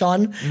list,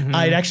 Sean,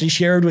 I'd actually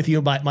shared with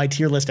you my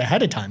tier list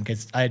ahead of time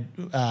because I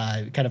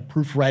kind of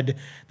proofread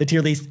the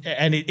tier list,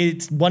 and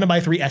it's one of my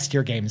 3 S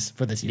tier games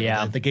for this year.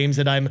 Yeah. The games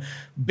that I'm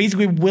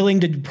basically willing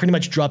to pretty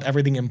much drop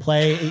everything in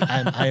play.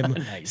 I'm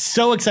Nice.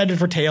 so excited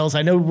for Tales.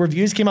 I know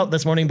reviews came out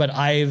this morning, but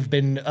I've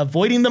been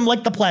avoiding them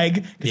like the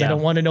plague because I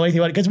don't want to know anything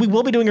about it, because we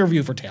will be doing a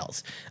review for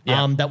Tales.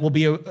 Yeah. That will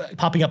be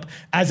popping up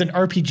as an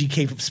RPG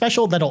Cave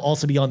special that'll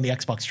also be on the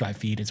Xbox Drive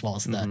feed as well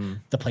as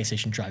the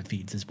PlayStation Drive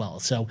feeds as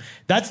well. So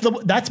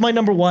that's my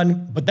number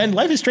one. But then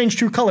Life is Strange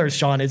True Colors,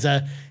 Sean, is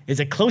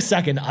a close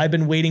second. I've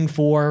been waiting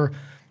for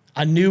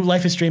a new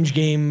Life is Strange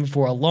game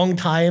for a long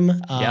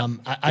time.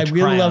 I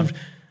really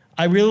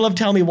loved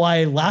Tell Me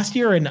Why last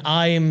year, and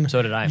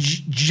So did I.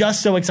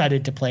 Just so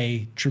excited to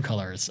play True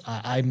Colors.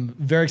 I'm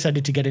very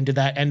excited to get into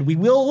that, and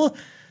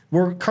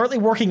we're currently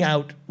working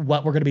out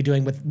what we're going to be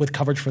doing with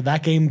coverage for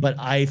that game, but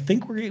I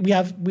think we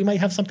might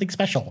have something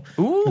special.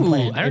 Ooh,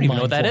 I don't even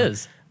know what that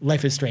is.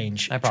 Life is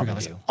Strange. I probably True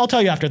Colors. do. I'll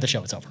tell you after the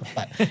show is over.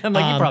 But I'm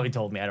like, you probably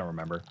told me. I don't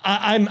remember.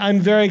 I'm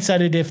very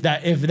excited if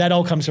that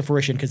all comes to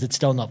fruition, because it's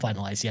still not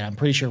finalized yet. I'm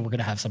pretty sure we're going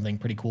to have something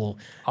pretty cool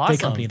to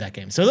accompany that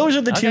game. So those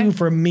are the two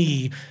for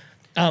me.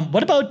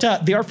 What about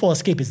The Artful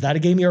Escape? Is that a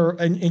game you're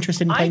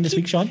interested in playing this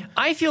week, Sean?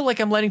 I feel like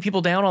I'm letting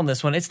people down on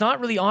this one. It's not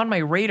really on my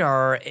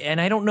radar,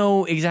 and I don't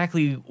know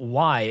exactly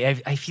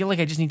why. I feel like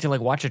I just need to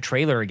watch a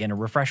trailer again to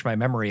refresh my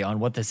memory on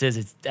what this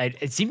is. I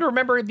seem to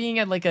remember it being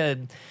at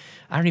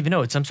I don't even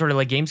know. It's some sort of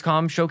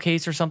Gamescom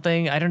showcase or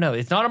something. I don't know.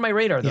 It's not on my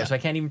radar though, so I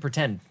can't even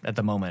pretend at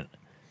the moment.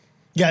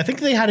 Yeah, I think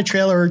they had a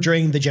trailer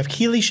during the Jeff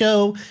Keighley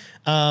show,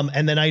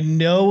 and then I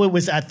know it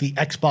was at the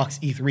Xbox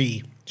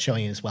E3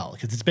 showing as well,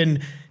 because it's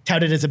been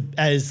touted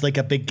as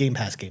a big Game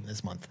Pass game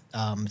this month.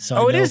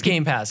 It is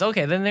Game Pass.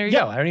 Okay, then there you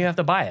go. I don't even have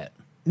to buy it.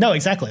 No,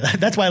 exactly.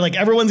 That's why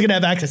everyone's gonna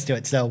have access to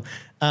it. So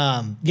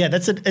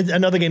that's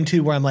another game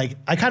too where I'm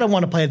I kind of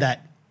want to play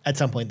that at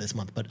some point this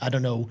month, but I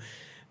don't know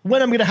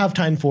when I'm gonna have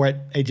time for it.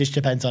 It just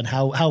depends on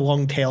how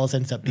long Tales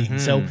ends up being.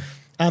 So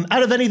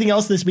out of anything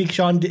else this week,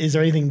 Sean, is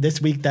there anything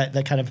this week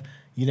that kind of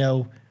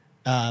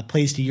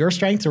plays to your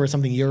strengths or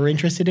something you're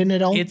interested in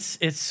at all? It's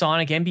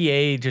Sonic.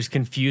 NBA just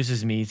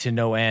confuses me to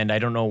no end. I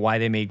don't know why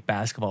they make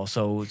basketball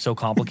so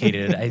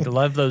complicated. I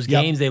love those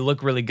games. They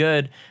look really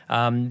good.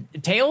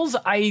 Tales,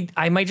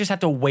 I might just have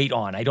to wait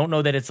on. I don't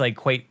know that it's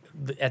quite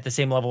at the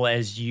same level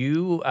as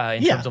you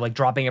in terms of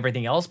dropping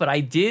everything else, but I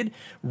did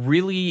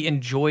really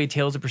enjoy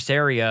Tales of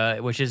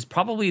Berseria, which is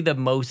probably the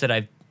most that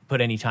I've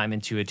put any time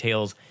into a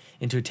Tales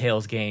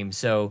game.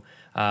 So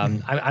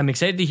I'm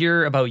excited to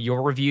hear about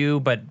your review,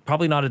 but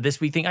probably not a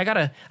this week thing. I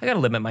gotta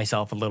limit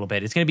myself a little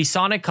bit. It's gonna be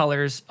Sonic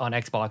Colors on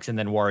Xbox and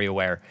then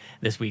WarioWare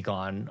this week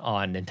on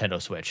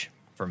Nintendo Switch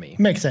for me.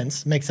 Makes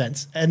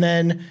sense. And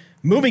then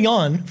moving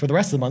on for the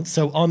rest of the month.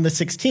 So on the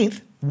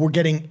 16th, we're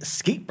getting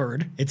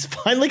Skatebird. It's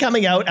finally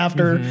coming out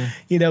after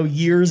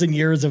years and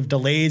years of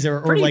delays or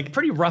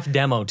pretty rough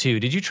demo too.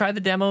 Did you try the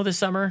demo this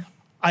summer?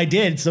 I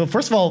did. So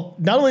first of all,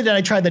 not only did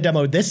I try the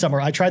demo this summer,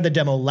 I tried the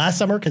demo last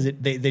summer because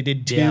they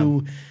did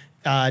two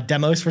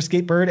demos for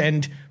Skatebird,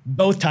 and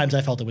both times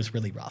I felt it was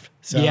really rough.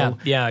 So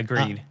yeah,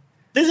 agreed.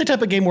 This is a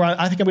type of game where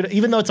I think I'm going to,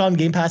 even though it's on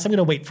Game Pass, I'm going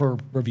to wait for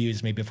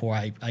reviews maybe before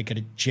I get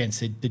a chance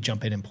to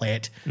jump in and play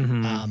it.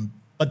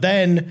 But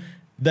then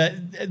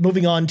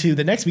moving on to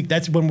the next week,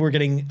 that's when we're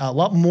getting a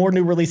lot more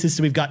new releases.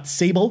 So we've got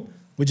Sable,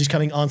 which is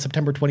coming on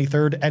September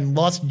 23rd, and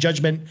Lost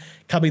Judgment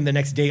coming the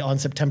next day on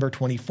September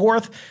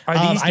 24th.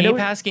 Are these Game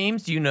Pass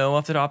games? Do you know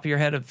off the top of your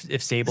head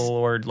if Sable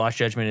or Lost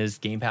Judgment is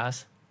Game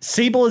Pass?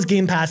 Sable is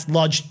Game Pass,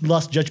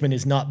 Lost Judgment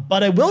is not.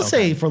 But I will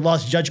say for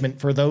Lost Judgment,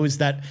 for those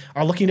that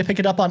are looking to pick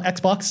it up on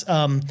Xbox,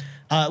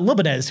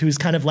 Libanez, who's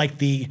kind of like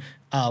the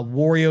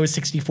Wario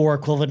 64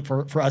 equivalent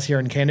for us here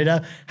in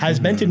Canada,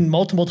 has mentioned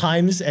multiple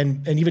times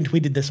and even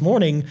tweeted this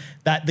morning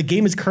that the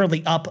game is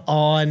currently up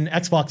on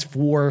Xbox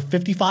for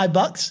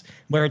 $55,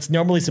 where it's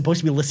normally supposed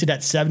to be listed at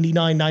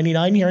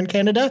 $79.99 here in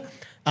Canada.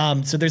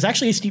 So there's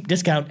actually a steep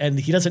discount, and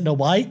he doesn't know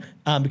why,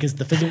 because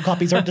the physical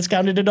copies aren't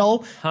discounted at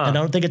all, and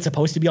I don't think it's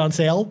supposed to be on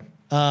sale.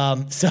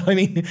 So I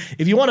mean,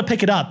 if you want to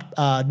pick it up,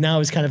 now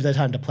is kind of the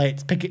time to play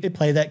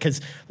that,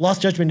 because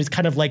Lost Judgment is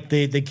kind of like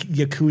the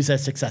Yakuza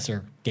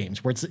successor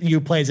games, where you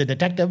play as a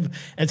detective,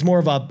 and it's more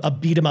of a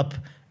beat 'em up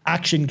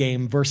action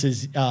game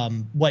versus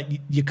what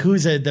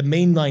Yakuza, the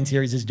mainline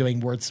series, is doing,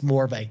 where it's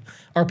more of a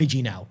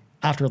RPG now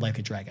after Like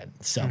a Dragon.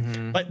 So,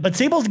 but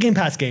Sable's a Game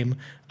Pass game,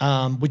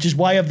 which is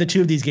why of the two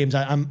of these games,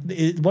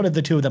 one of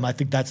the two of them, I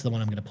think that's the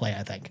one I'm going to play.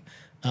 I think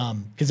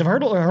because I've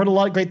heard a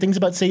lot of great things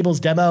about Sable's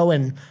demo,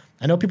 and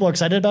I know people are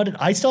excited about it.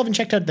 I still haven't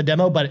checked out the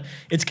demo, but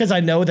it's because I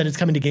know that it's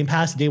coming to Game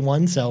Pass day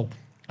one, so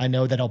I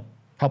know that I'll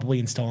probably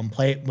install and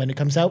play it when it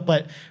comes out.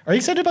 But are you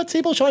excited about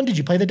Sable, Sean? Did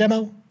you play the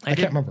demo? I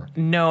can't remember.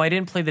 No, I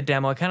didn't play the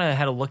demo. I kind of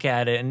had a look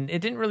at it, and it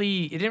didn't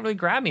really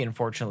grab me,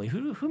 unfortunately.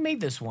 Who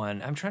made this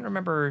one? I'm trying to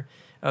remember.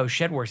 Oh,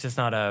 Shedworks. It's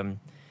not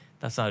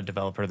That's not a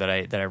developer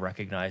that I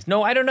recognize.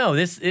 No, I don't know.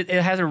 It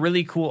has a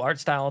really cool art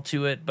style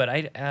to it, but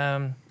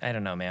I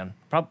don't know, man.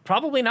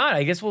 Probably not.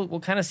 I guess we'll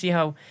kind of see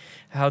how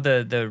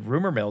the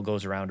rumor mill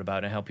goes around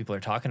about it and how people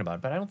are talking about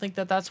it. But I don't think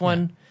that's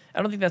one. Yeah.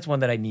 I don't think that's one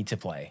that I need to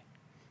play.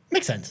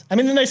 Makes sense. I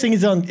mean, the nice thing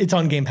is it's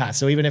on Game Pass,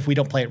 so even if we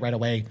don't play it right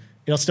away,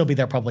 it'll still be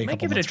there probably a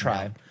couple months. Give it a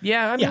try.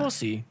 Yeah, I mean, we'll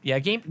see. Yeah,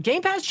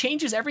 Game Pass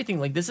changes everything.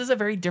 Like, this is a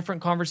very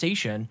different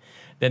conversation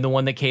than the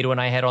one that Kato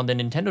and I had on the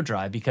Nintendo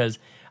Drive, because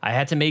I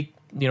had to make,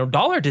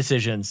 dollar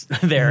decisions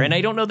there. And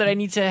I don't know that I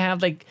need to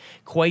have like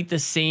quite the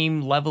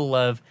same level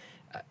of,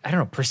 I don't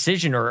know,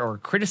 precision or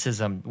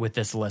criticism with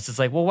this list. It's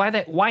like, well,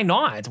 why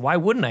not? Why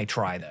wouldn't I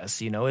try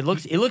this? It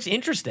looks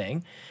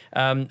interesting.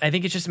 I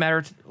think it's just a matter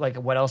of like,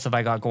 what else have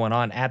I got going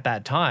on at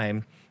that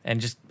time? And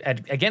just,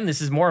 again,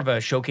 this is more of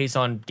a showcase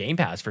on Game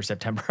Pass for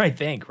September, I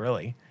think,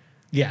 really.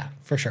 Yeah,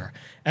 for sure.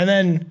 And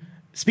then,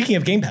 speaking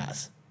of Game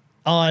Pass,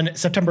 on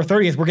September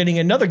 30th, we're getting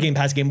another Game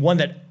Pass game, one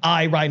that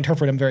Ryan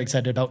Turford, am very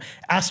excited about.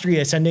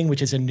 Astria Ascending,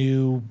 which is a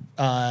new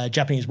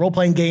Japanese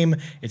role-playing game.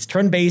 It's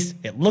turn-based.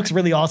 It looks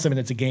really awesome, and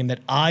it's a game that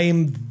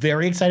I'm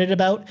very excited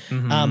about.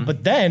 Mm-hmm.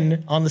 But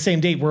then, on the same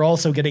date, we're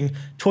also getting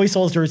Toy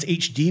Soldiers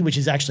HD, which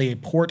is actually a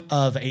port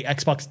of a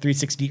Xbox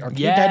 360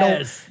 arcade title.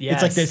 Yes.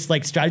 It's like this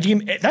strategy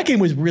game. That game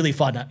was really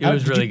fun. It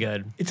was really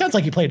good. It sounds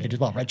like you played it as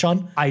well, right,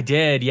 Sean? I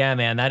did, yeah,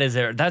 man.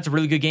 That's a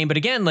really good game. But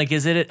again, like,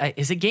 is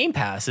it Game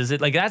Pass? Is it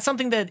like, that's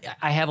something that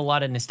I have a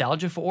lot of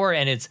nostalgia for,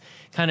 and it's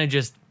kind of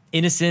just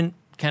innocent,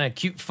 kind of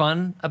cute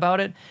fun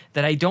about it,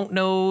 that I don't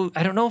know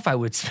if I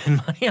would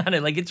spend money on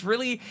it. Like, it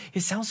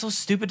sounds so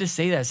stupid to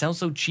say that. It sounds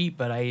so cheap,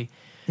 but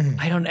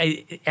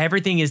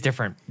everything is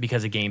different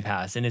because of Game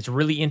Pass, and it's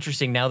really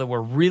interesting now that we're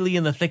really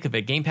in the thick of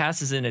it. Game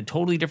Pass is in a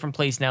totally different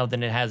place now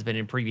than it has been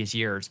in previous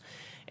years.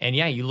 And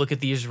yeah, you look at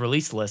these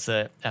release lists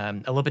a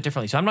little bit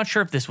differently. So I'm not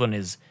sure if this one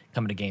is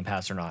coming to Game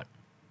Pass or not.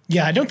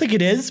 Yeah, I don't think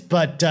it is,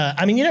 but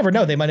I mean, you never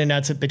know. They might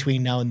announce it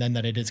between now and then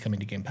that it is coming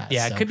to Game Pass.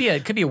 Yeah, so.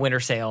 It could be a winter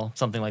sale,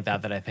 something like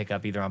that I pick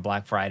up either on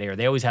Black Friday, or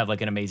they always have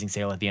like an amazing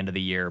sale at the end of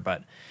the year.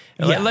 But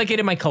I like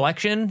it in my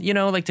collection,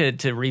 like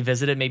to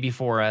revisit it maybe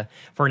for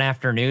an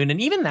afternoon.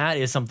 And even that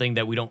is something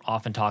that we don't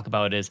often talk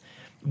about. Is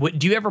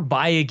do you ever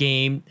buy a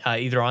game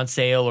either on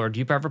sale, or do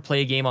you ever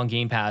play a game on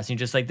Game Pass and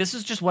you're just like, this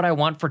is just what I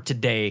want for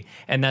today,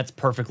 and that's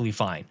perfectly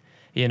fine.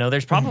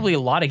 There's probably a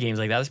lot of games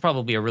like that. That's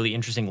probably a really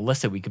interesting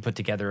list that we could put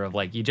together of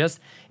like,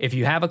 if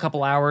you have a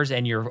couple hours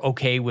and you're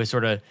okay with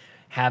sort of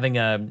having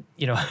a,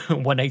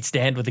 one night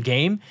stand with a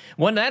game,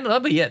 that'll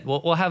be it.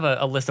 We'll have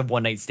a list of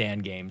one night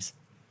stand games.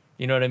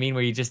 You know what I mean?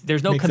 Where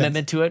there's no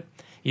commitment to it.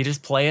 You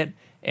just play it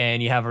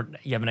and you have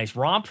a nice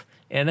romp,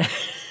 and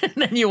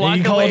then you walk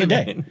away. Call it a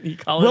day.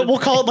 We'll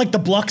call it like the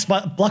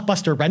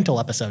Blockbuster rental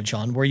episode,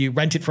 Sean, where you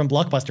rent it from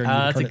Blockbuster and you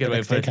that's a good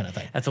way to put it. Kind of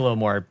thing. That's a little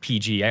more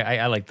PG.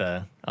 I like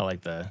the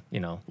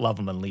love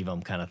them and leave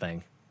them kind of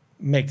thing.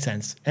 Makes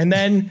sense. And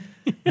then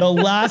the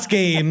last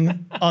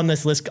game on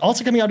this list,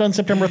 also coming out on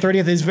September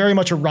 30th, is very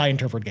much a Ryan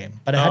Turford game.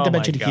 But I had to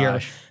mention it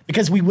here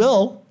because we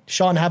will,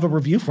 Sean, have a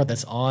review for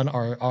this on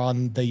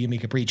the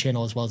Yumi Capri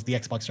channel as well as the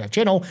Xbox Drive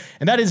channel,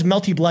 and that is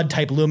Melty Blood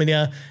Type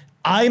Lumina.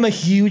 I'm a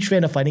huge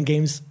fan of fighting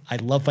games. I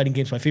love fighting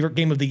games. My favorite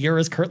game of the year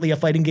is currently a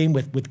fighting game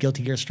with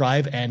Guilty Gear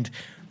Strive, and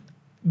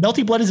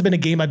Melty Blood has been a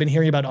game I've been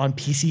hearing about on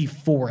PC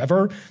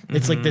forever.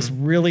 It's like this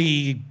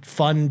really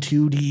fun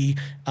 2D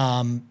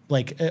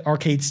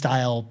arcade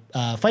style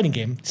fighting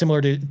game,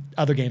 similar to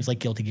other games like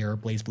Guilty Gear or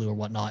Blaze Blue or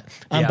whatnot.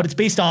 But it's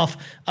based off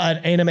an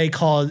anime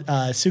called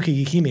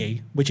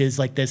Tsukihime, which is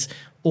like this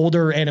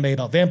older anime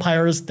about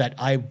vampires that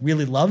I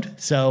really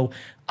loved. So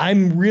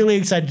I'm really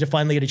excited to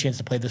finally get a chance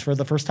to play this for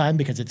the first time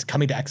because it's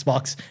coming to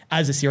Xbox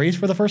as a series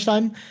for the first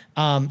time.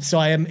 So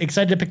I am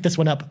excited to pick this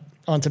one up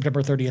on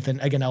September 30th.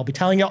 And again, I'll be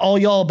telling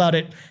y'all about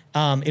it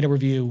in a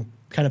review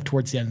kind of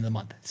towards the end of the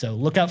month. So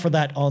look out for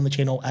that on the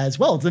channel as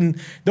well.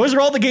 And those are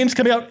all the games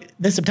coming out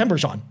this September,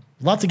 Sean.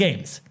 Lots of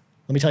games.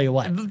 Let me tell you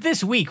what.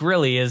 This week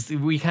really is,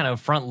 we kind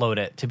of front load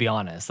it, to be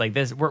honest. Like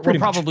this, we're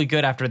probably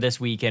good after this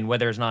week, and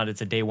whether or not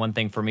it's a day one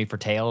thing for me for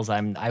Tales,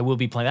 I will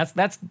be playing.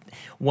 That's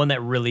one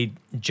that really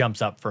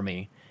jumps up for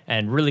me.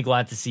 And really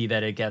glad to see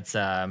that it gets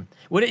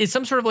what is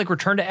some sort of like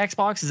return to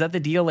Xbox. Is that the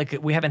deal? Like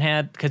we haven't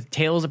had, because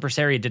Tales of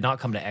Berseria did not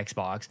come to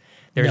Xbox.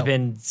 There's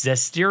been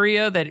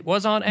Zestiria that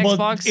was on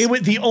Xbox. It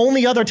was the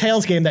only other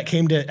Tales game that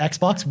came to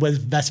Xbox was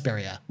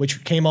Vesperia, which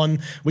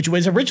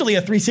was originally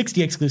a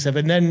 360 exclusive,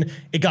 and then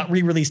it got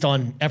re-released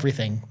on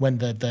everything when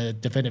the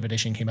definitive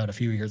edition came out a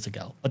few years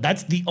ago. But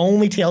that's the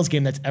only Tales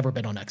game that's ever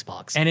been on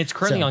Xbox, and it's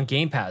currently on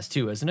Game Pass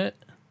too, isn't it?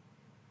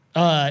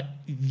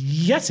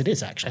 Yes, it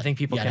is actually. I think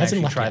people can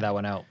actually try that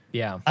one out.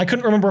 Yeah. I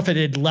couldn't remember if it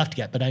had left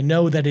yet, but I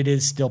know that it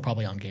is still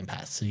probably on Game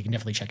Pass, so you can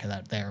definitely check it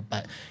out there.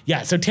 But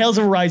yeah, so Tales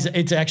of Arise,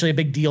 it's actually a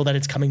big deal that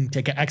it's coming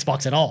to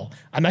Xbox at all.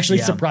 I'm actually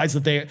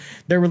surprised that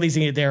they're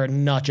releasing it there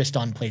and not just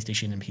on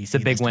PlayStation and PC. It's a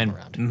big win.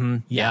 Around. Mm-hmm.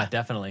 Yeah,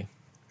 definitely.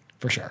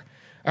 For sure.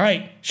 All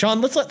right,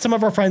 Sean, let's let some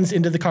of our friends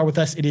into the car with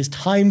us. It is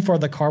time for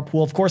the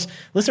carpool. Of course,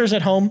 listeners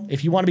at home,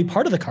 if you want to be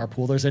part of the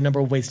carpool, there's a number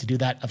of ways to do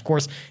that. Of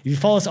course, if you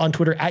follow us on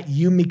Twitter at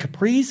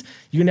YouMeCapris,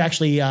 you can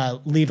actually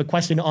leave a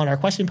question on our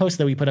question post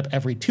that we put up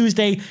every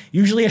Tuesday.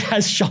 Usually it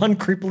has Sean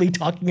creepily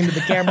talking into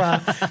the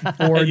camera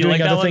or doing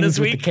other things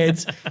with the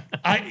kids.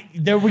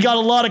 We got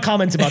a lot of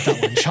comments about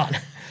that one, Sean.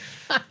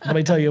 Let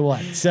me tell you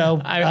what. So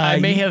I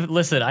may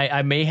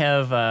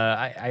have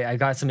I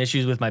got some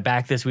issues with my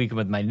back this week and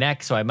with my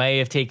neck, so I may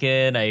have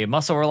taken a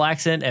muscle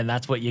relaxant, and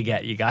that's what you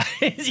get. You guys,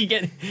 you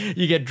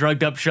get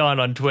drugged up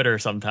Sean on Twitter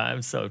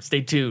sometimes. So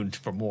stay tuned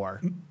for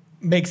more.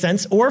 Makes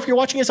sense. Or if you're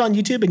watching us on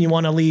YouTube and you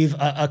want to leave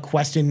a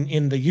question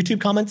in the YouTube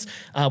comments,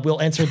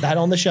 we'll answer that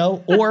on the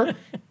show. Or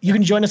you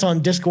can join us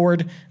on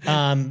Discord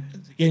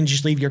and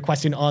just leave your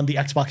question on the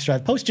Xbox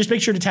Drive post. Just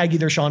make sure to tag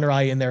either Sean or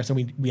I in there so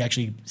we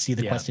actually see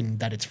the question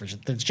that it's for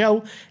the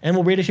show, and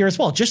we'll read it here as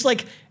well. Just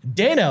like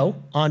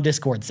Dano on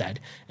Discord said,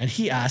 and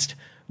he asked,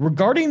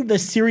 regarding the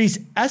Series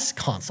S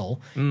console,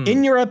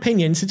 in your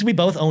opinion, since we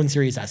both own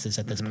Series S's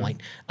at this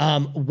point,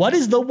 what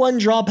is the one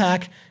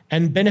drawback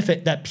and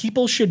benefit that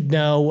people should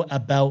know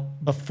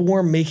about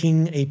before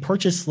making a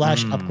purchase /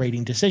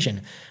 upgrading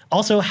decision?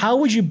 Also, how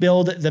would you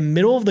build the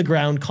middle of the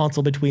ground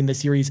console between the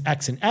Series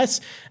X and S?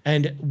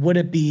 And would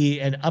it be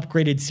an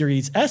upgraded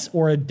Series S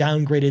or a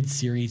downgraded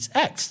Series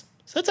X?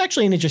 So that's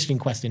actually an interesting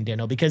question,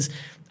 Dano, because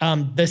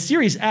the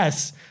Series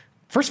S,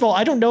 first of all,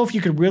 I don't know if you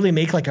could really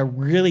make like a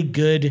really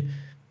good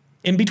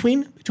in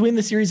between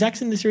the Series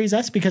X and the Series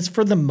S, because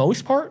for the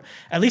most part,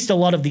 at least a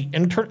lot of the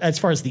as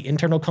far as the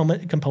internal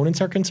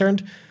components are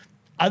concerned,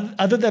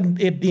 other than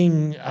it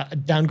being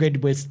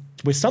downgraded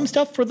with some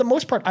stuff, for the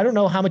most part, I don't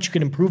know how much you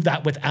can improve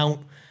that without,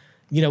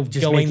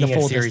 just going the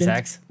full Series distance.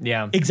 X.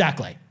 Yeah,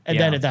 exactly. And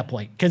then at that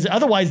point, because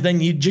otherwise, then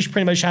you just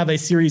pretty much have a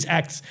Series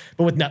X,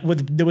 but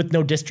with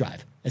no disk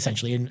drive,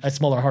 essentially, and a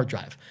smaller hard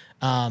drive.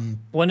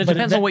 Well, it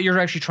depends on what you're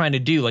actually trying to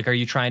do. Like, are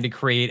you trying to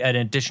create an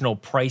additional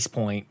price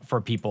point for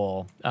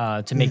people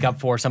to make up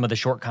for some of the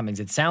shortcomings?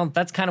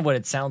 That's kind of what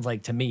it sounds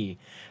like to me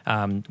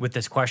with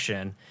this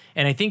question.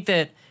 And I think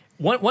that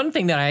one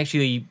thing that I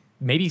actually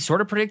maybe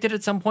sort of predicted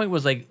at some point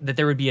was like that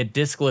there would be a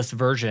diskless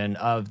version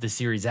of the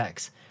Series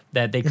X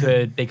that they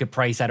could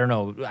price. I don't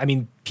know. I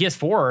mean,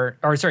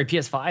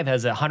 PS5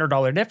 has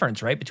 $100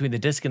 difference, right, between the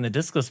disc and the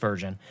diskless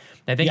version.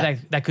 I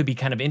think that could be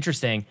kind of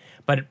interesting,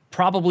 but it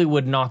probably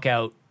would knock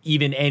out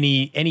even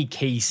any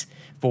case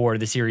for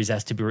the Series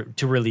S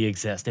to really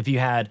exist. If you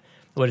had,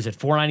 what is it,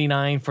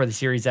 $499 for the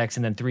Series X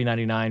and then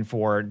 $399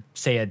 for,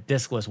 say, a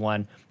diskless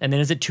one, and then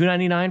is it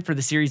 $299 for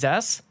the Series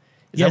S?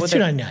 Yeah, it's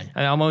 $299.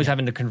 I'm always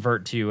having to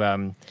convert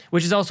to,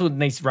 which is also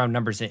nice round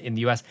numbers in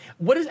the US.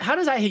 How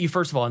does that hit you,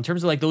 first of all, in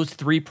terms of like those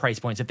three price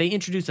points? If they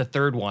introduce a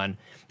third one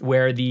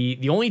where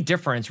the only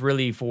difference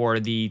really for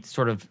the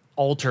sort of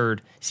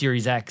altered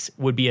Series X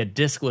would be a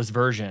diskless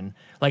version,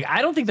 like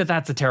I don't think that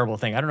that's a terrible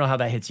thing. I don't know how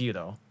that hits you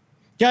though.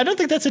 Yeah, I don't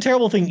think that's a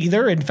terrible thing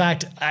either. In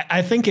fact,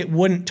 I think it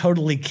wouldn't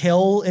totally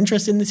kill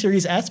interest in the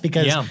Series S,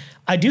 because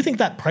I do think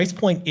that price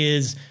point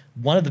is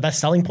one of the best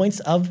selling points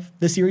of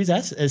the Series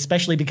S,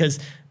 especially because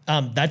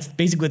that's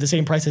basically the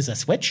same price as a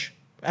Switch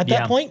at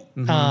that point.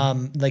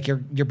 Like you're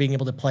being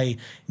able to play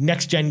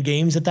next gen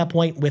games at that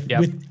point with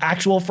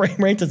actual frame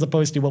rates as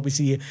opposed to what we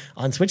see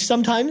on Switch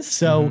sometimes.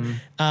 So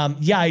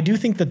I do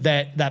think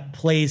that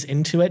plays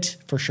into it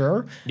for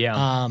sure.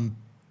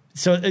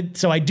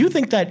 So I do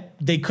think that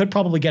they could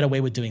probably get away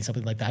with doing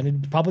something like that, and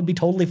it'd probably be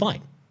totally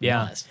fine.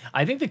 Yeah,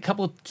 I think the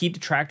couple of key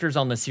detractors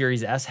on the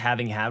Series S,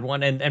 having had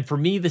one, and for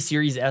me, the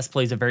Series S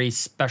plays a very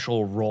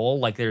special role.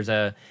 Like there's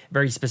a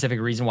very specific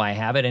reason why I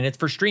have it, and it's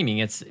for streaming.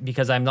 It's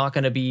because I'm not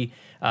going to be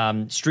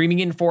streaming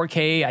in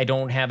 4K. I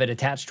don't have it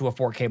attached to a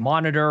 4K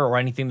monitor or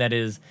anything that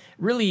is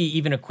really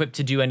even equipped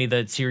to do any of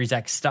the Series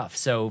X stuff.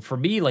 So for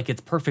me, like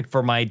it's perfect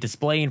for my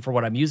display and for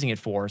what I'm using it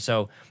for.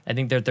 So I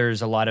think that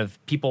there's a lot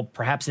of people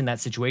perhaps in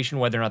that situation,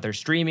 whether or not they're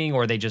streaming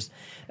or they just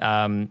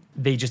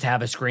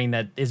have a screen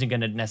that isn't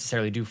going to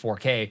necessarily do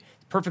 4K.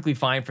 Perfectly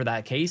fine for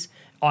that case.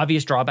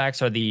 Obvious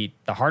drawbacks are the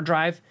hard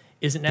drive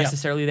isn't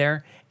necessarily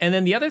there. And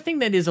then the other thing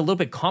that is a little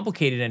bit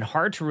complicated and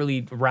hard to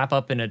really wrap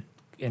up in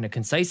a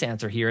concise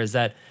answer here is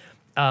that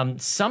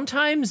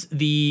sometimes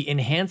the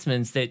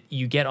enhancements that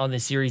you get on the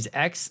Series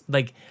X,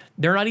 like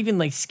they're not even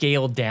like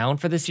scaled down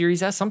for the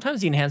Series S. Sometimes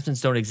the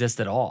enhancements don't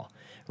exist at all,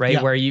 right?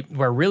 Yeah.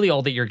 Where really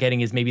all that you're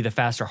getting is maybe the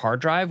faster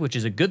hard drive, which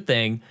is a good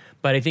thing.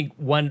 But I think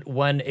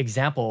one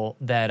example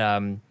that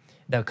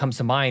comes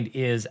to mind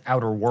is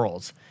Outer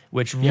Worlds,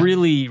 which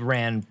really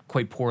ran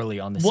quite poorly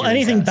on the Series S. Well,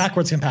 anything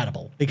backwards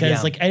compatible,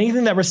 because like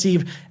anything that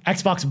received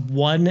Xbox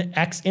One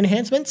X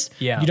enhancements,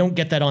 you don't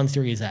get that on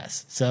Series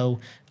S. So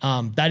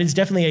that is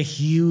definitely a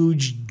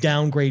huge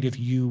downgrade if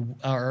you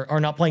are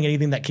not playing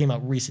anything that came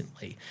out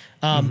recently.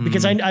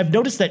 Because I've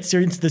noticed that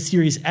since the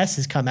Series S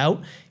has come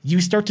out,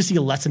 you start to see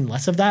less and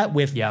less of that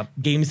with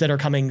games that are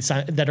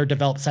that are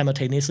developed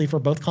simultaneously for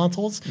both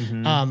consoles.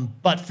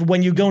 But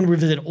when you go and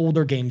revisit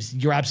older games,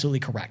 you're absolutely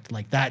correct.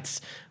 Like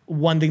that's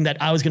one thing that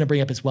I was going to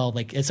bring up as well.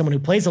 Like as someone who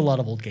plays a lot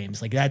of old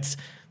games, like that's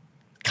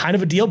kind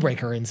of a deal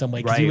breaker in some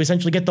way, because Right. you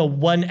essentially get the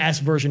 1S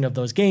version of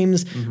those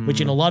games,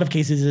 which in a lot of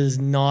cases is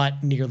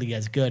not nearly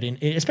as good.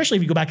 And especially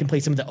if you go back and play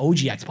some of the OG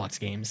Xbox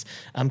games,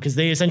 because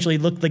they essentially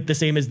look like the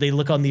same as they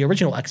look on the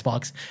original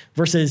Xbox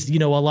versus,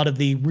 a lot of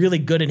the really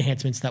good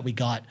enhancements that we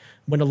got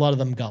when a lot of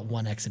them got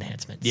 1X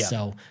enhancements. Yeah.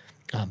 So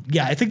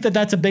I think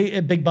that's a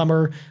big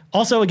bummer.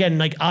 Also, again,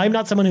 like I'm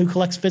not someone who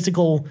collects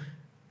physical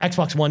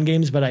Xbox One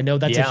games, but I know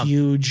that's a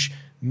huge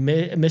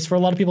miss for a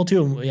lot of people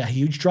too. Yeah,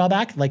 huge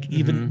drawback. Like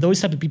even those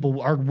type of people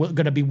are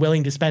going to be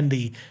willing to spend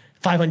the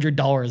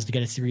 $500 to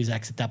get a Series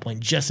X at that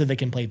point, just so they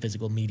can play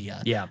physical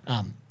media. Yeah.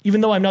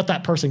 Even though I'm not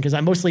that person, because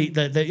I'm mostly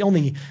the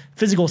only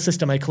physical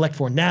system I collect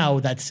for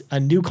now that's a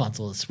new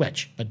console is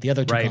Switch, but the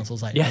other two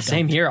consoles I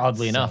same don't. here.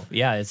 Oddly enough,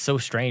 yeah, it's so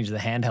strange. The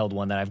handheld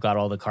one that I've got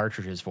all the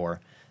cartridges for,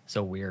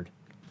 so weird.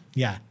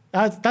 Yeah.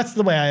 That's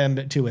the way I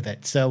am too with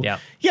it. So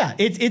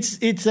it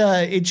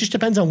just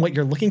depends on what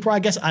you're looking for. I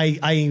guess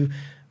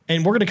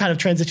and we're going to kind of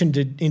transition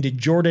into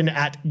Jordan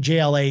at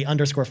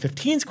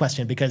JLA_15's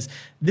question, because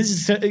this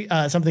is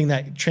something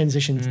that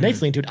transitions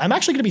nicely into it. I'm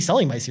actually going to be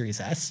selling my Series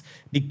S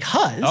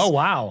because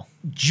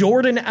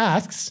Jordan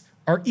asks,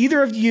 are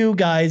either of you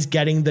guys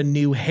getting the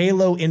new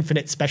Halo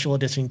Infinite Special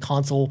Edition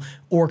console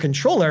or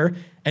controller?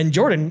 And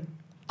Jordan,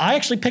 I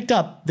actually picked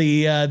up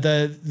the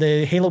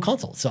Halo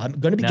console, so I'm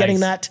going to be getting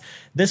that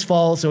this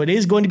fall. So it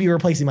is going to be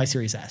replacing my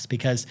Series S,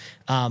 because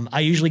I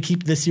usually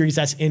keep the Series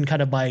S in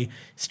kind of my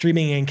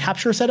streaming and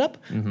capture setup.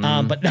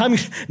 But now I'm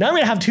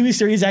going to have two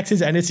Series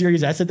X's and a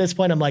Series S at this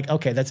point. I'm like,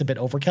 okay, that's a bit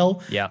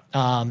overkill. Yeah.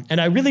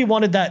 And I really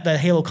wanted the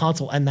Halo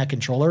console and that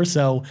controller,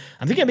 so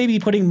I'm thinking of maybe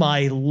putting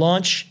my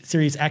launch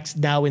Series X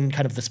now in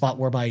kind of the spot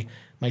where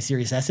my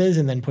Series S is,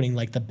 and then putting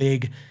like the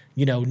big,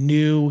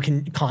 new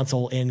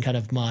console in kind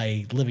of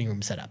my living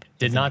room setup.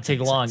 Did not take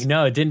long. Sense.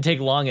 No, it didn't take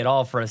long at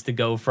all for us to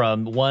go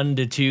from 1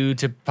 to 2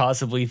 to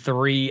possibly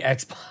 3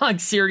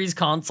 Xbox Series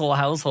console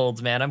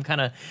households, man. I'm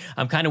kind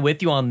of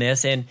with you on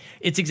this, and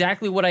it's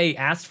exactly what I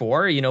asked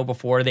for,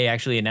 before they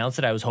actually announced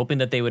it. I was hoping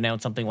that they would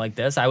announce something like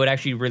this. I would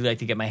actually really like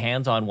to get my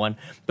hands on one.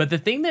 But the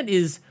thing that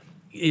is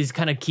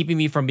kind of keeping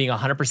me from being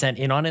 100%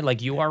 in on it,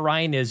 like you are,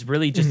 Ryan, is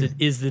really just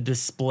is the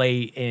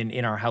display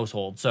in our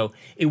household. So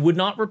it would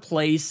not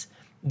replace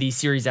the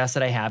Series S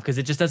that I have, because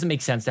it just doesn't make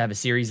sense to have a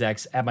Series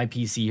X at my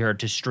PC here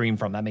to stream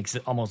from. That makes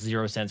almost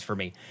zero sense for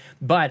me.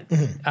 But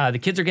the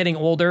kids are getting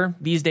older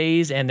these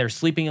days, and they're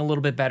sleeping a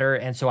little bit better,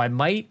 and so I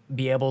might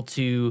be able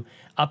to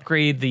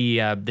upgrade the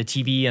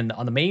TV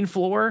on the main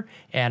floor,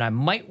 and I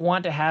might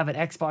want to have an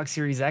Xbox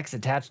Series X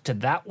attached to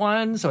that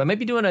one. So I might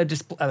be doing a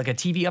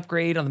TV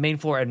upgrade on the main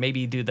floor, and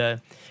maybe do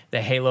the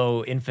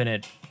Halo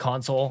Infinite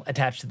console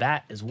attached to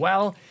that as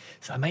well.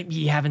 So I might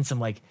be having some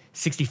like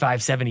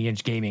 65,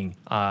 70-inch gaming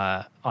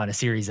on a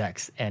Series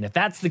X. And if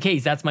that's the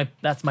case, that's my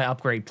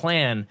upgrade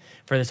plan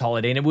for this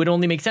holiday. And it would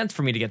only make sense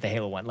for me to get the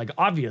Halo one. Like,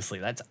 obviously,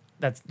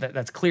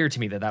 that's clear to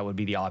me that would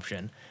be the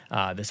option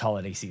this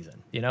holiday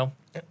season,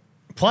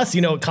 Plus,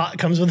 it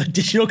comes with a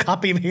digital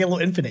copy of Halo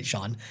Infinite,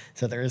 Sean.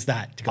 So there is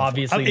that to go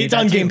Obviously, for. It's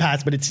on Game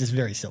Pass, but it's just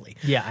very silly.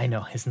 Yeah, I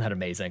know. Isn't that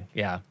amazing?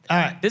 Yeah. All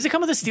right. Does it come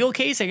with a steel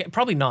case?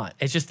 Probably not.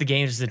 It's just the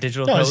game, just a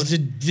digital No, code. it's just a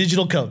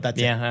digital code. That's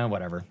it. Yeah,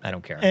 whatever. I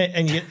don't care.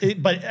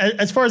 But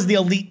as far as the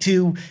Elite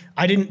 2,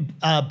 I didn't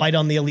bite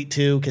on the Elite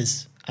 2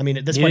 because,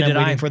 at this point, I'm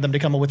waiting for them to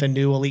come up with a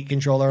new Elite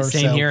controller.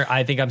 Same here.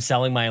 I think I'm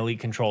selling my Elite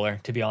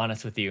controller, to be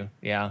honest with you.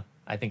 Yeah.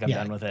 I think I'm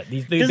done with it.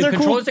 The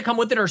controllers that come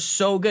with it are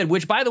so good,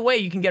 which, by the way,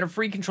 you can get a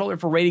free controller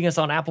for rating us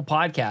on Apple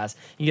Podcasts.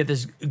 You get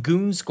this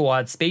Goon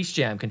Squad Space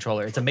Jam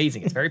controller. It's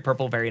amazing. It's very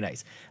purple, very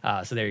nice.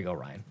 So there you go,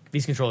 Ryan.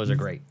 These controllers are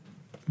great.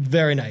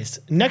 Very nice.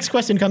 Next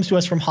question comes to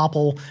us from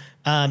Hopple.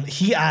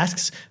 He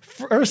asks,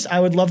 first, I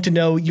would love to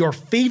know your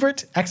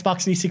favorite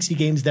Xbox 360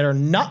 games that are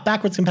not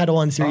backwards compatible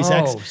on Series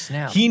X.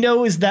 Snap. He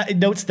notes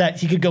that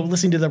he could go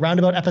listen to the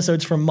Roundabout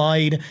episodes from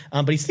mine,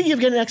 but he's thinking of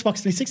getting an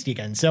Xbox 360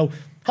 again. So,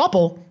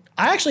 Hopple,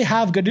 I actually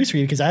have good news for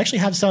you, because I actually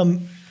have some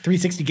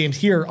 360 games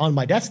here on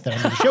my desk that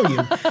I'm going to show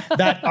you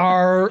that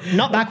are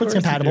not backwards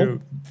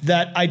compatible,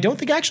 that I don't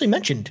think I actually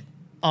mentioned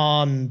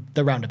on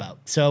the Roundabout.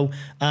 So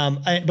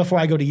before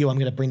I go to you, I'm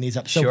going to bring these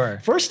up. So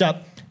first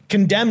up,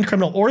 Condemned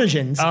Criminal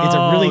Origins is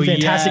a really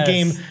fantastic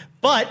game,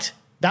 but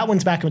that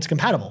one's backwards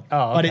compatible.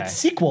 But its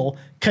sequel,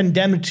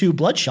 Condemned 2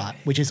 Bloodshot,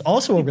 which is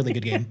also a really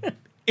good game,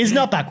 is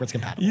not backwards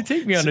compatible. You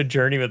take me on a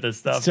journey with this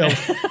stuff. So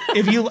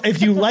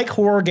if you like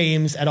horror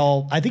games at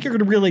all, I think you're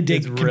going to really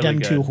dig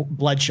Condemned 2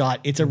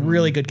 Bloodshot. It's a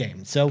really good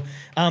game. So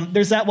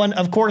there's that one.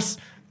 Of course,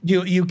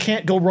 you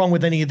can't go wrong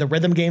with any of the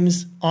rhythm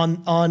games on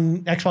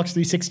Xbox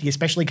 360,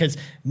 especially because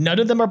none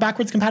of them are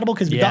backwards compatible,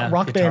 because we got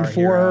Rock Band 4,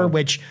 Hero,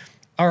 which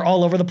are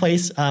all over the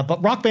place.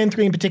 But Rock Band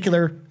 3 in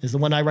particular is the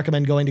one I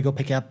recommend going to go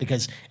pick up,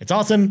 because it's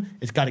awesome.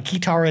 It's got a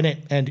guitar in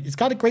it, and it's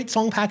got a great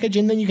song package,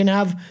 and then you can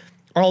have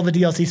all the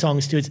DLC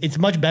songs too. It's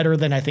much better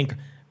than I think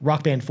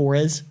Rock Band 4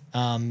 is.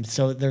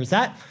 So there's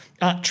that.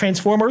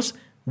 Transformers,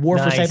 War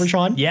for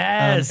Cybertron.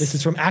 Yes. This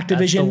is from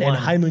Activision and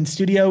High Moon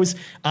Studios.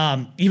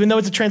 Even though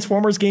it's a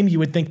Transformers game, you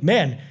would think,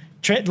 man,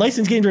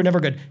 licensed games are never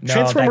good. No,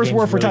 Transformers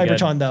War for really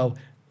Cybertron, though,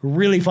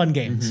 really fun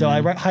game. So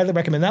I highly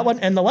recommend that one.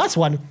 And the last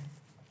one,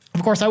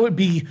 Of course, I would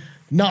be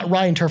not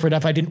Ryan Turford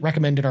if I didn't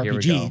recommend an Here we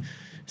RPG. go.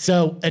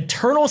 So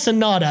Eternal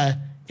Sonata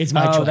is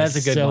my choice. Oh, that's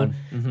a good one.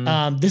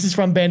 Mm-hmm. This is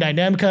from Bandai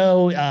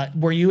Namco,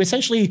 where you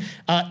essentially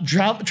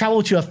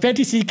travel to a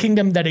fantasy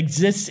kingdom that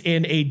exists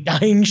in a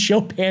dying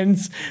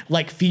Chopin's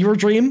like fever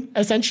dream,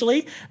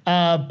 essentially.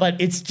 But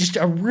it's just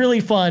a really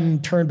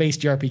fun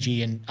turn-based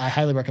JRPG, and I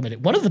highly recommend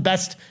it. One of the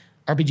best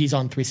RPGs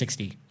on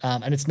 360,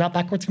 and it's not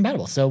backwards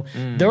compatible. So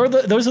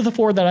those are the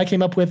four that I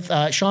came up with.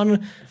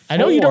 Sean, I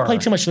know you don't play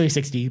too much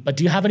 360, but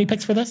do you have any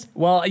picks for this?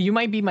 Well, you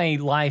might be my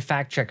live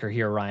fact checker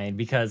here, Ryan,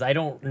 because I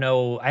don't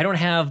know. I don't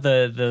have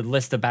the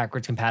list of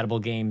backwards compatible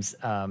games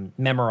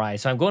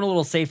memorized, so I'm going a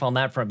little safe on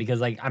that front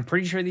because like I'm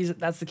pretty sure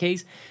that's the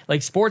case.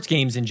 Like sports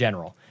games in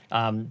general,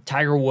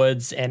 Tiger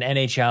Woods and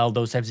NHL,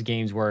 those types of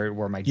games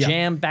were my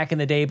jam back in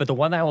the day. But the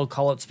one that I will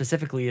call out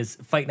specifically is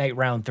Fight Night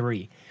Round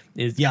 3.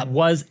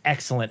 Was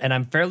excellent, and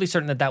I'm fairly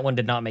certain that one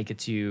did not make it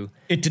to.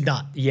 It did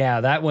not.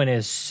 Yeah, that one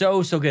is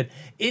so good.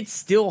 It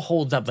still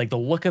holds up. Like the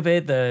look of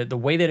it, the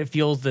way that it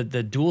feels, the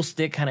dual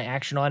stick kind of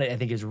action on it, I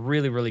think is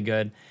really really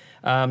good.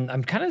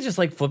 I'm kind of just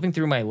like flipping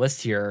through my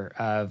list here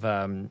of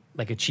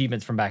like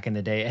achievements from back in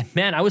the day, and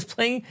man, I was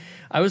playing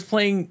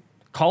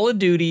Call of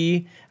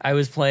Duty. I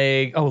was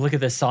playing. Oh, look at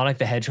this, Sonic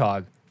the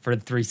Hedgehog for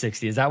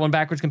 360. Is that one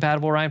backwards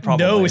compatible, Ryan?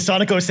 Probably. No, it's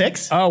Sonic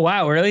 06. Oh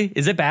wow, really?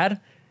 Is it bad?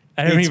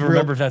 I don't even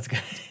remember if that's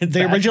good.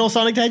 The original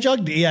Sonic the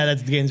Hedgehog? Yeah,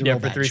 that's the game's real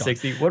bad. For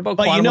 360. What about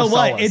But Quantum you know of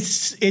what?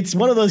 Solace? It's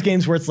one of those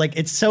games where it's like,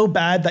 it's so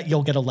bad that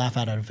you'll get a laugh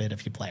out of it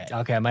if you play it.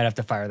 Okay, I might have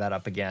to fire that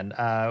up again.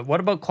 What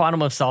about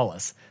Quantum of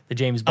Solace, the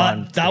James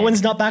Bond that game?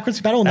 one's not backwards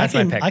compatible. That's that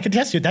game, my pick. I can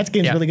test you. That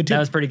game's really good too. That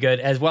was pretty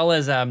good. As well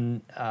as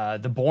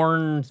the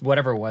Bourne,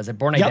 whatever it was.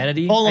 Bourne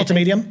Identity?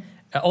 Ultimatum.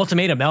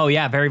 Ultimatum. Oh,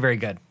 yeah. Very, very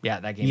good.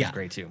 Yeah, that game is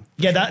great too.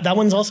 Yeah, that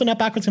one's also not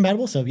backwards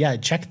compatible. So yeah,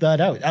 check that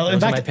out.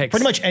 In fact,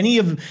 pretty much any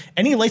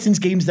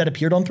licensed games that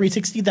appeared on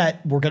 360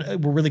 that were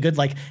really good,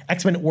 like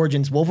X-Men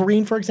Origins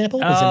Wolverine, for example,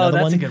 was another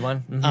that's one. a good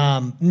one.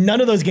 Mm-hmm.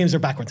 None of those games are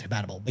backwards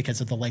compatible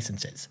because of the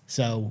licenses.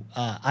 So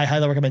I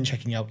highly recommend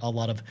checking out a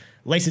lot of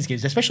licensed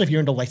games, especially if you're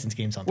into licensed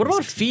games on 360.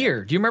 What about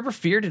Fear? Do you remember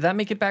Fear? Did that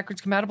make it backwards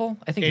compatible?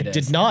 I think it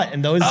did not,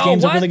 and those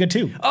games are really good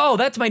too. Oh,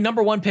 that's my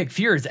number one pick.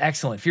 Fear is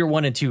excellent. Fear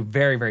 1 and 2,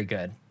 very, very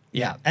good.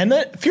 Yeah. And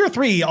Fear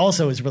 3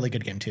 also is a really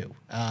good game too,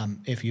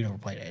 if you never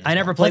played it. I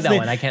never played that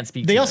one. I can't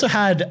speak to it. They also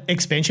had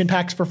expansion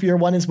packs for Fear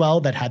 1 as well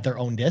that had their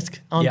own disc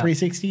on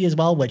 360 as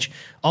well, which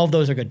all of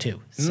those are good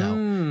too. So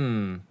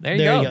there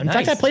you go. In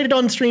fact, I played it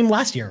on stream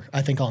last year,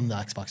 I think on the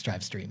Xbox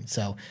Drive stream.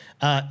 So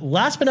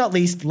last but not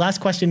least, last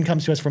question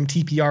comes to us from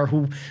TPR,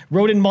 who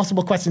wrote in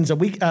multiple questions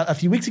a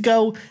few weeks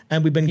ago,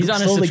 and we've been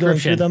slowly going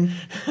through them.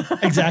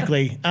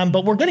 Exactly.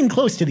 But we're getting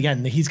close to the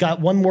end. He's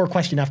got one more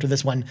question after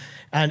this one,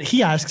 and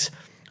he asks,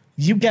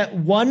 you get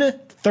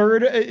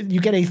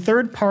a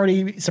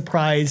third-party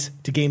surprise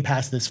to Game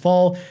Pass this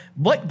fall.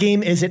 What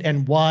game is it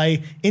and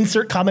why?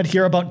 Insert comment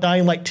here about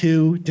Dying Light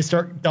 2 to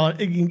start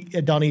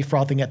Donnie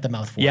frothing at the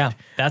mouth for it. Yeah,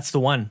 that's the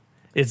one.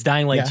 It's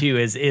Dying Light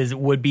 2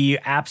 would be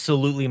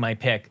absolutely my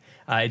pick.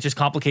 It just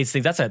complicates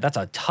things. That's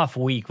a tough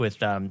week with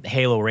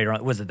Halo right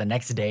around. Was it the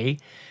next day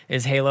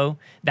is Halo?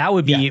 That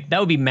would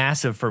be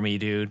massive for me,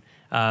 dude.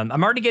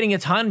 I'm already getting a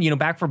ton.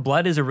 Back 4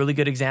 Blood is a really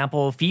good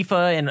example.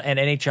 FIFA and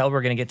NHL,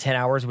 we're going to get 10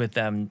 hours with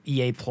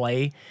EA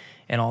Play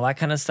and all that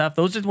kind of stuff.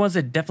 Those are the ones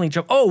that definitely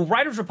jump. Oh,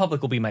 Riders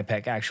Republic will be my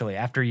pick, actually,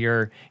 after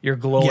your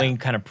glowing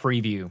kind of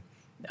preview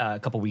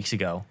a couple weeks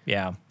ago.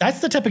 Yeah. That's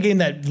the type of game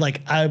that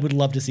I would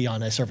love to see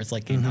on a service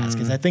like Game Pass,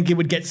 because I think it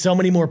would get so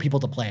many more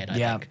people to play it,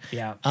 I think.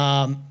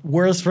 Yeah.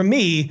 Whereas for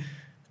me,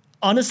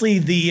 honestly,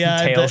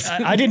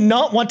 I did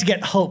not want to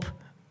get hope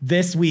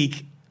this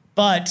week,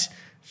 but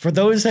for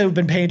those that have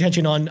been paying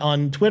attention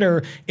on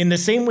Twitter, in the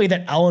same way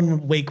that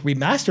Alan Wake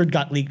Remastered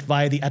got leaked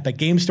via the Epic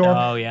Game Store,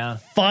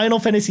 Final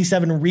Fantasy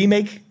VII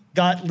Remake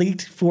got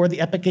leaked for the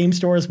Epic Game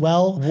Store as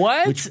well.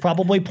 What? Which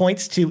probably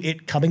points to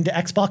it coming to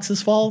Xbox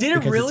this fall.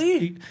 Did it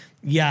really?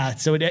 Yeah.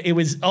 So it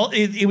was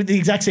the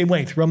exact same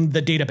way from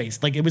the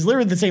database. It was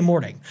literally the same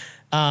morning.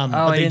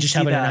 But they just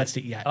haven't announced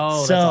it yet.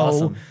 Oh, that's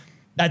awesome.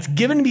 That's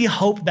given me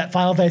hope that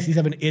Final Fantasy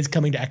VII is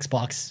coming to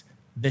Xbox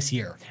this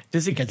year.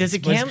 Does it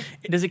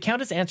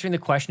count as answering the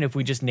question if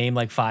we just name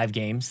 5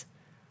 games?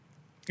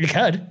 It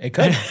could.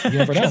 You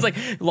never know.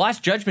 Because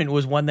Lost Judgment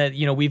was one that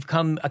we've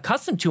come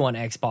accustomed to on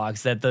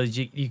Xbox. That those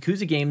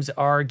Yakuza games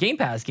are Game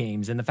Pass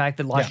games, and the fact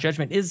that Lost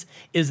Judgment is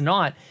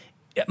not.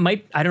 It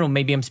might, I don't know.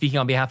 Maybe I'm speaking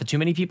on behalf of too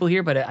many people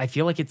here, but I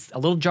feel like it's a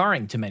little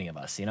jarring to many of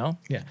us. Yeah.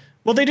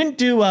 Well, they didn't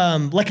do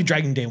Like a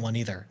Dragon Day 1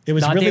 either. It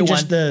was not really day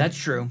just one. That's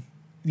true.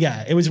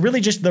 Yeah, it was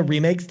really just the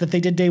remakes that they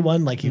did day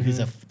 1, like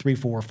Yakuza 3,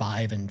 4,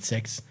 5, and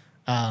 6.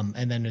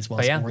 And then as well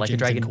as Origins, Like a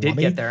Dragon did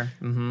get there.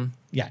 Mm-hmm.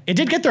 Yeah, it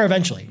did get there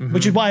eventually,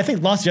 which is why I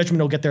think Lost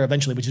Judgment will get there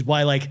eventually, which is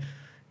why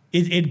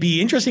it'd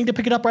be interesting to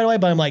pick it up right away,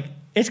 but I'm like,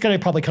 it's going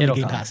to probably come to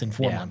Game Pass in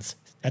 4 months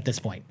at this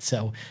point.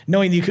 So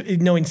knowing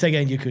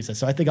Sega and Yakuza,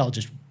 so I think I'll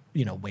just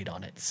wait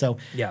on it. So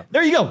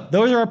there you go.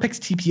 Those are our picks,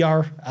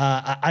 TPR.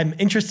 I'm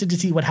interested to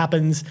see what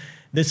happens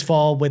this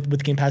fall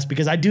with Game Pass,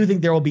 because I do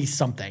think there will be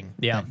something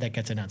that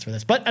gets announced for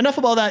this. But enough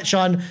about that,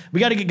 Sean. We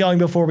got to get going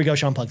before we go.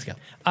 Sean, plugs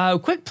go.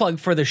 Quick plug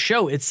for the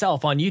show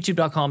itself on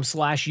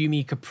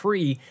youtube.com/Yumi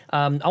Capri.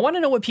 I want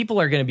to know what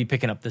people are going to be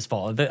picking up this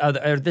fall,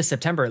 or this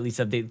September at least,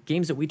 of the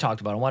games that we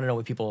talked about. I want to know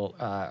what people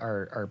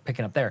are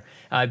picking up there.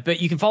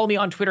 But you can follow me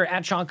on Twitter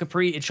at Sean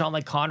Capri. It's Sean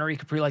like Connery,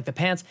 Capri like the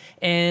pants.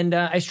 And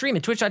I stream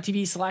at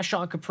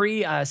twitch.tv/Sean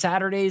Capri.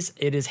 Saturdays,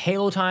 it is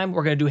Halo time.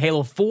 We're going to do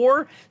Halo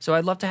 4. So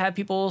I'd love to have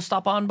people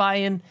stop on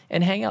by and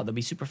hang out. That'd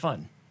be super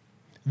fun.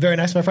 Very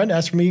nice, my friend.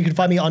 As for me, you can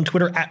find me on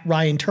Twitter at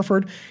Ryan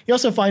Turford. You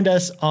also find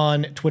us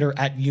on Twitter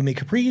at Yumi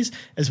Capri's,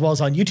 as well as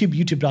on YouTube,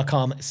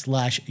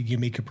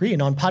 youtube.com/Yumi Capri,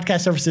 and on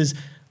podcast services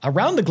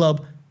around the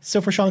globe.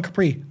 So for Sean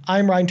Capri,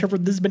 I'm Ryan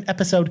Turford. This has been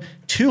episode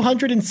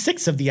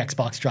 206 of the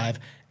Xbox Drive,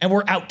 and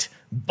we're out.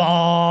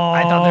 Bye.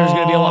 I thought there was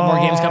going to be a lot more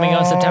games coming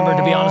out in September.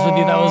 To be honest with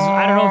you,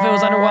 I don't know if it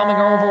was underwhelming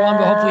or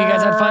overwhelming, but hopefully you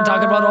guys had fun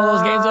talking about all those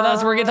games with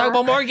us. We're going to talk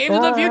about more games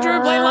in the future.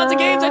 We're playing lots of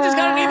games. I just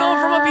got an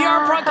email from a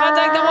PR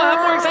contact that we'll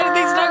have more exciting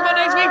things to talk about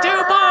next week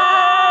too.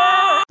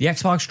 Bye! The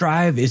Xbox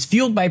Drive is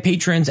fueled by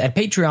patrons at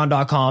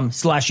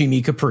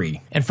patreon.com/Yumi Capri.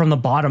 And from the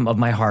bottom of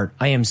my heart,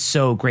 I am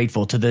so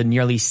grateful to the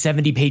nearly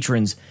 70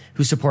 patrons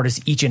who support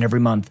us each and every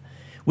month.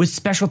 With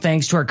special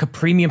thanks to our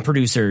Capremium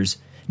producers,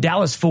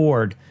 Dallas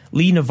Ford,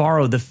 Lee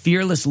Navarro, the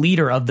fearless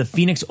leader of the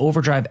Phoenix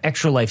Overdrive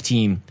Extra Life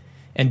team,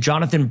 and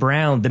Jonathan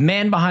Brown, the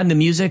man behind the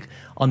music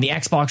on the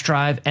Xbox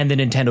Drive and the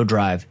Nintendo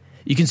Drive.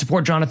 You can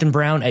support Jonathan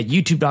Brown at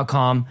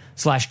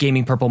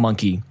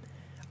youtube.com/GamingPurpleMonkey.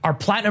 Our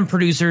platinum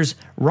producers,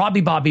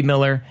 Robbie Bobby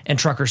Miller and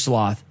Trucker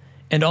Sloth,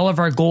 and all of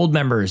our gold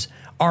members,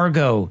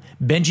 Argo,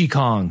 Benji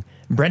Kong,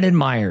 Brendan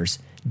Myers,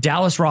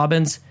 Dallas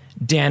Robbins,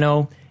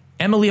 Dano,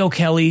 Emily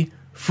O'Kelly,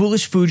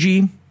 Foolish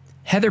Fuji,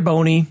 Heather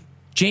Boney,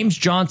 James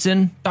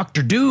Johnson,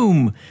 Dr.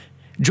 Doom,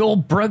 Joel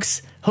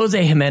Brooks,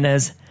 Jose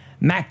Jimenez,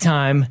 Mac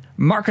Time,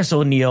 Marcus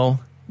O'Neill,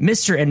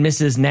 Mr. and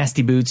Mrs.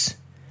 Nasty Boots,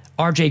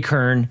 RJ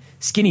Kern,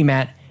 Skinny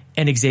Matt,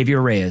 and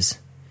Xavier Reyes.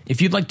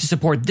 If you'd like to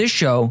support this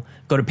show,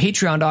 go to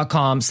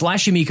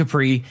patreon.com/Yumi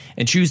Capri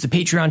and choose the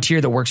Patreon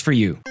tier that works for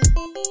you.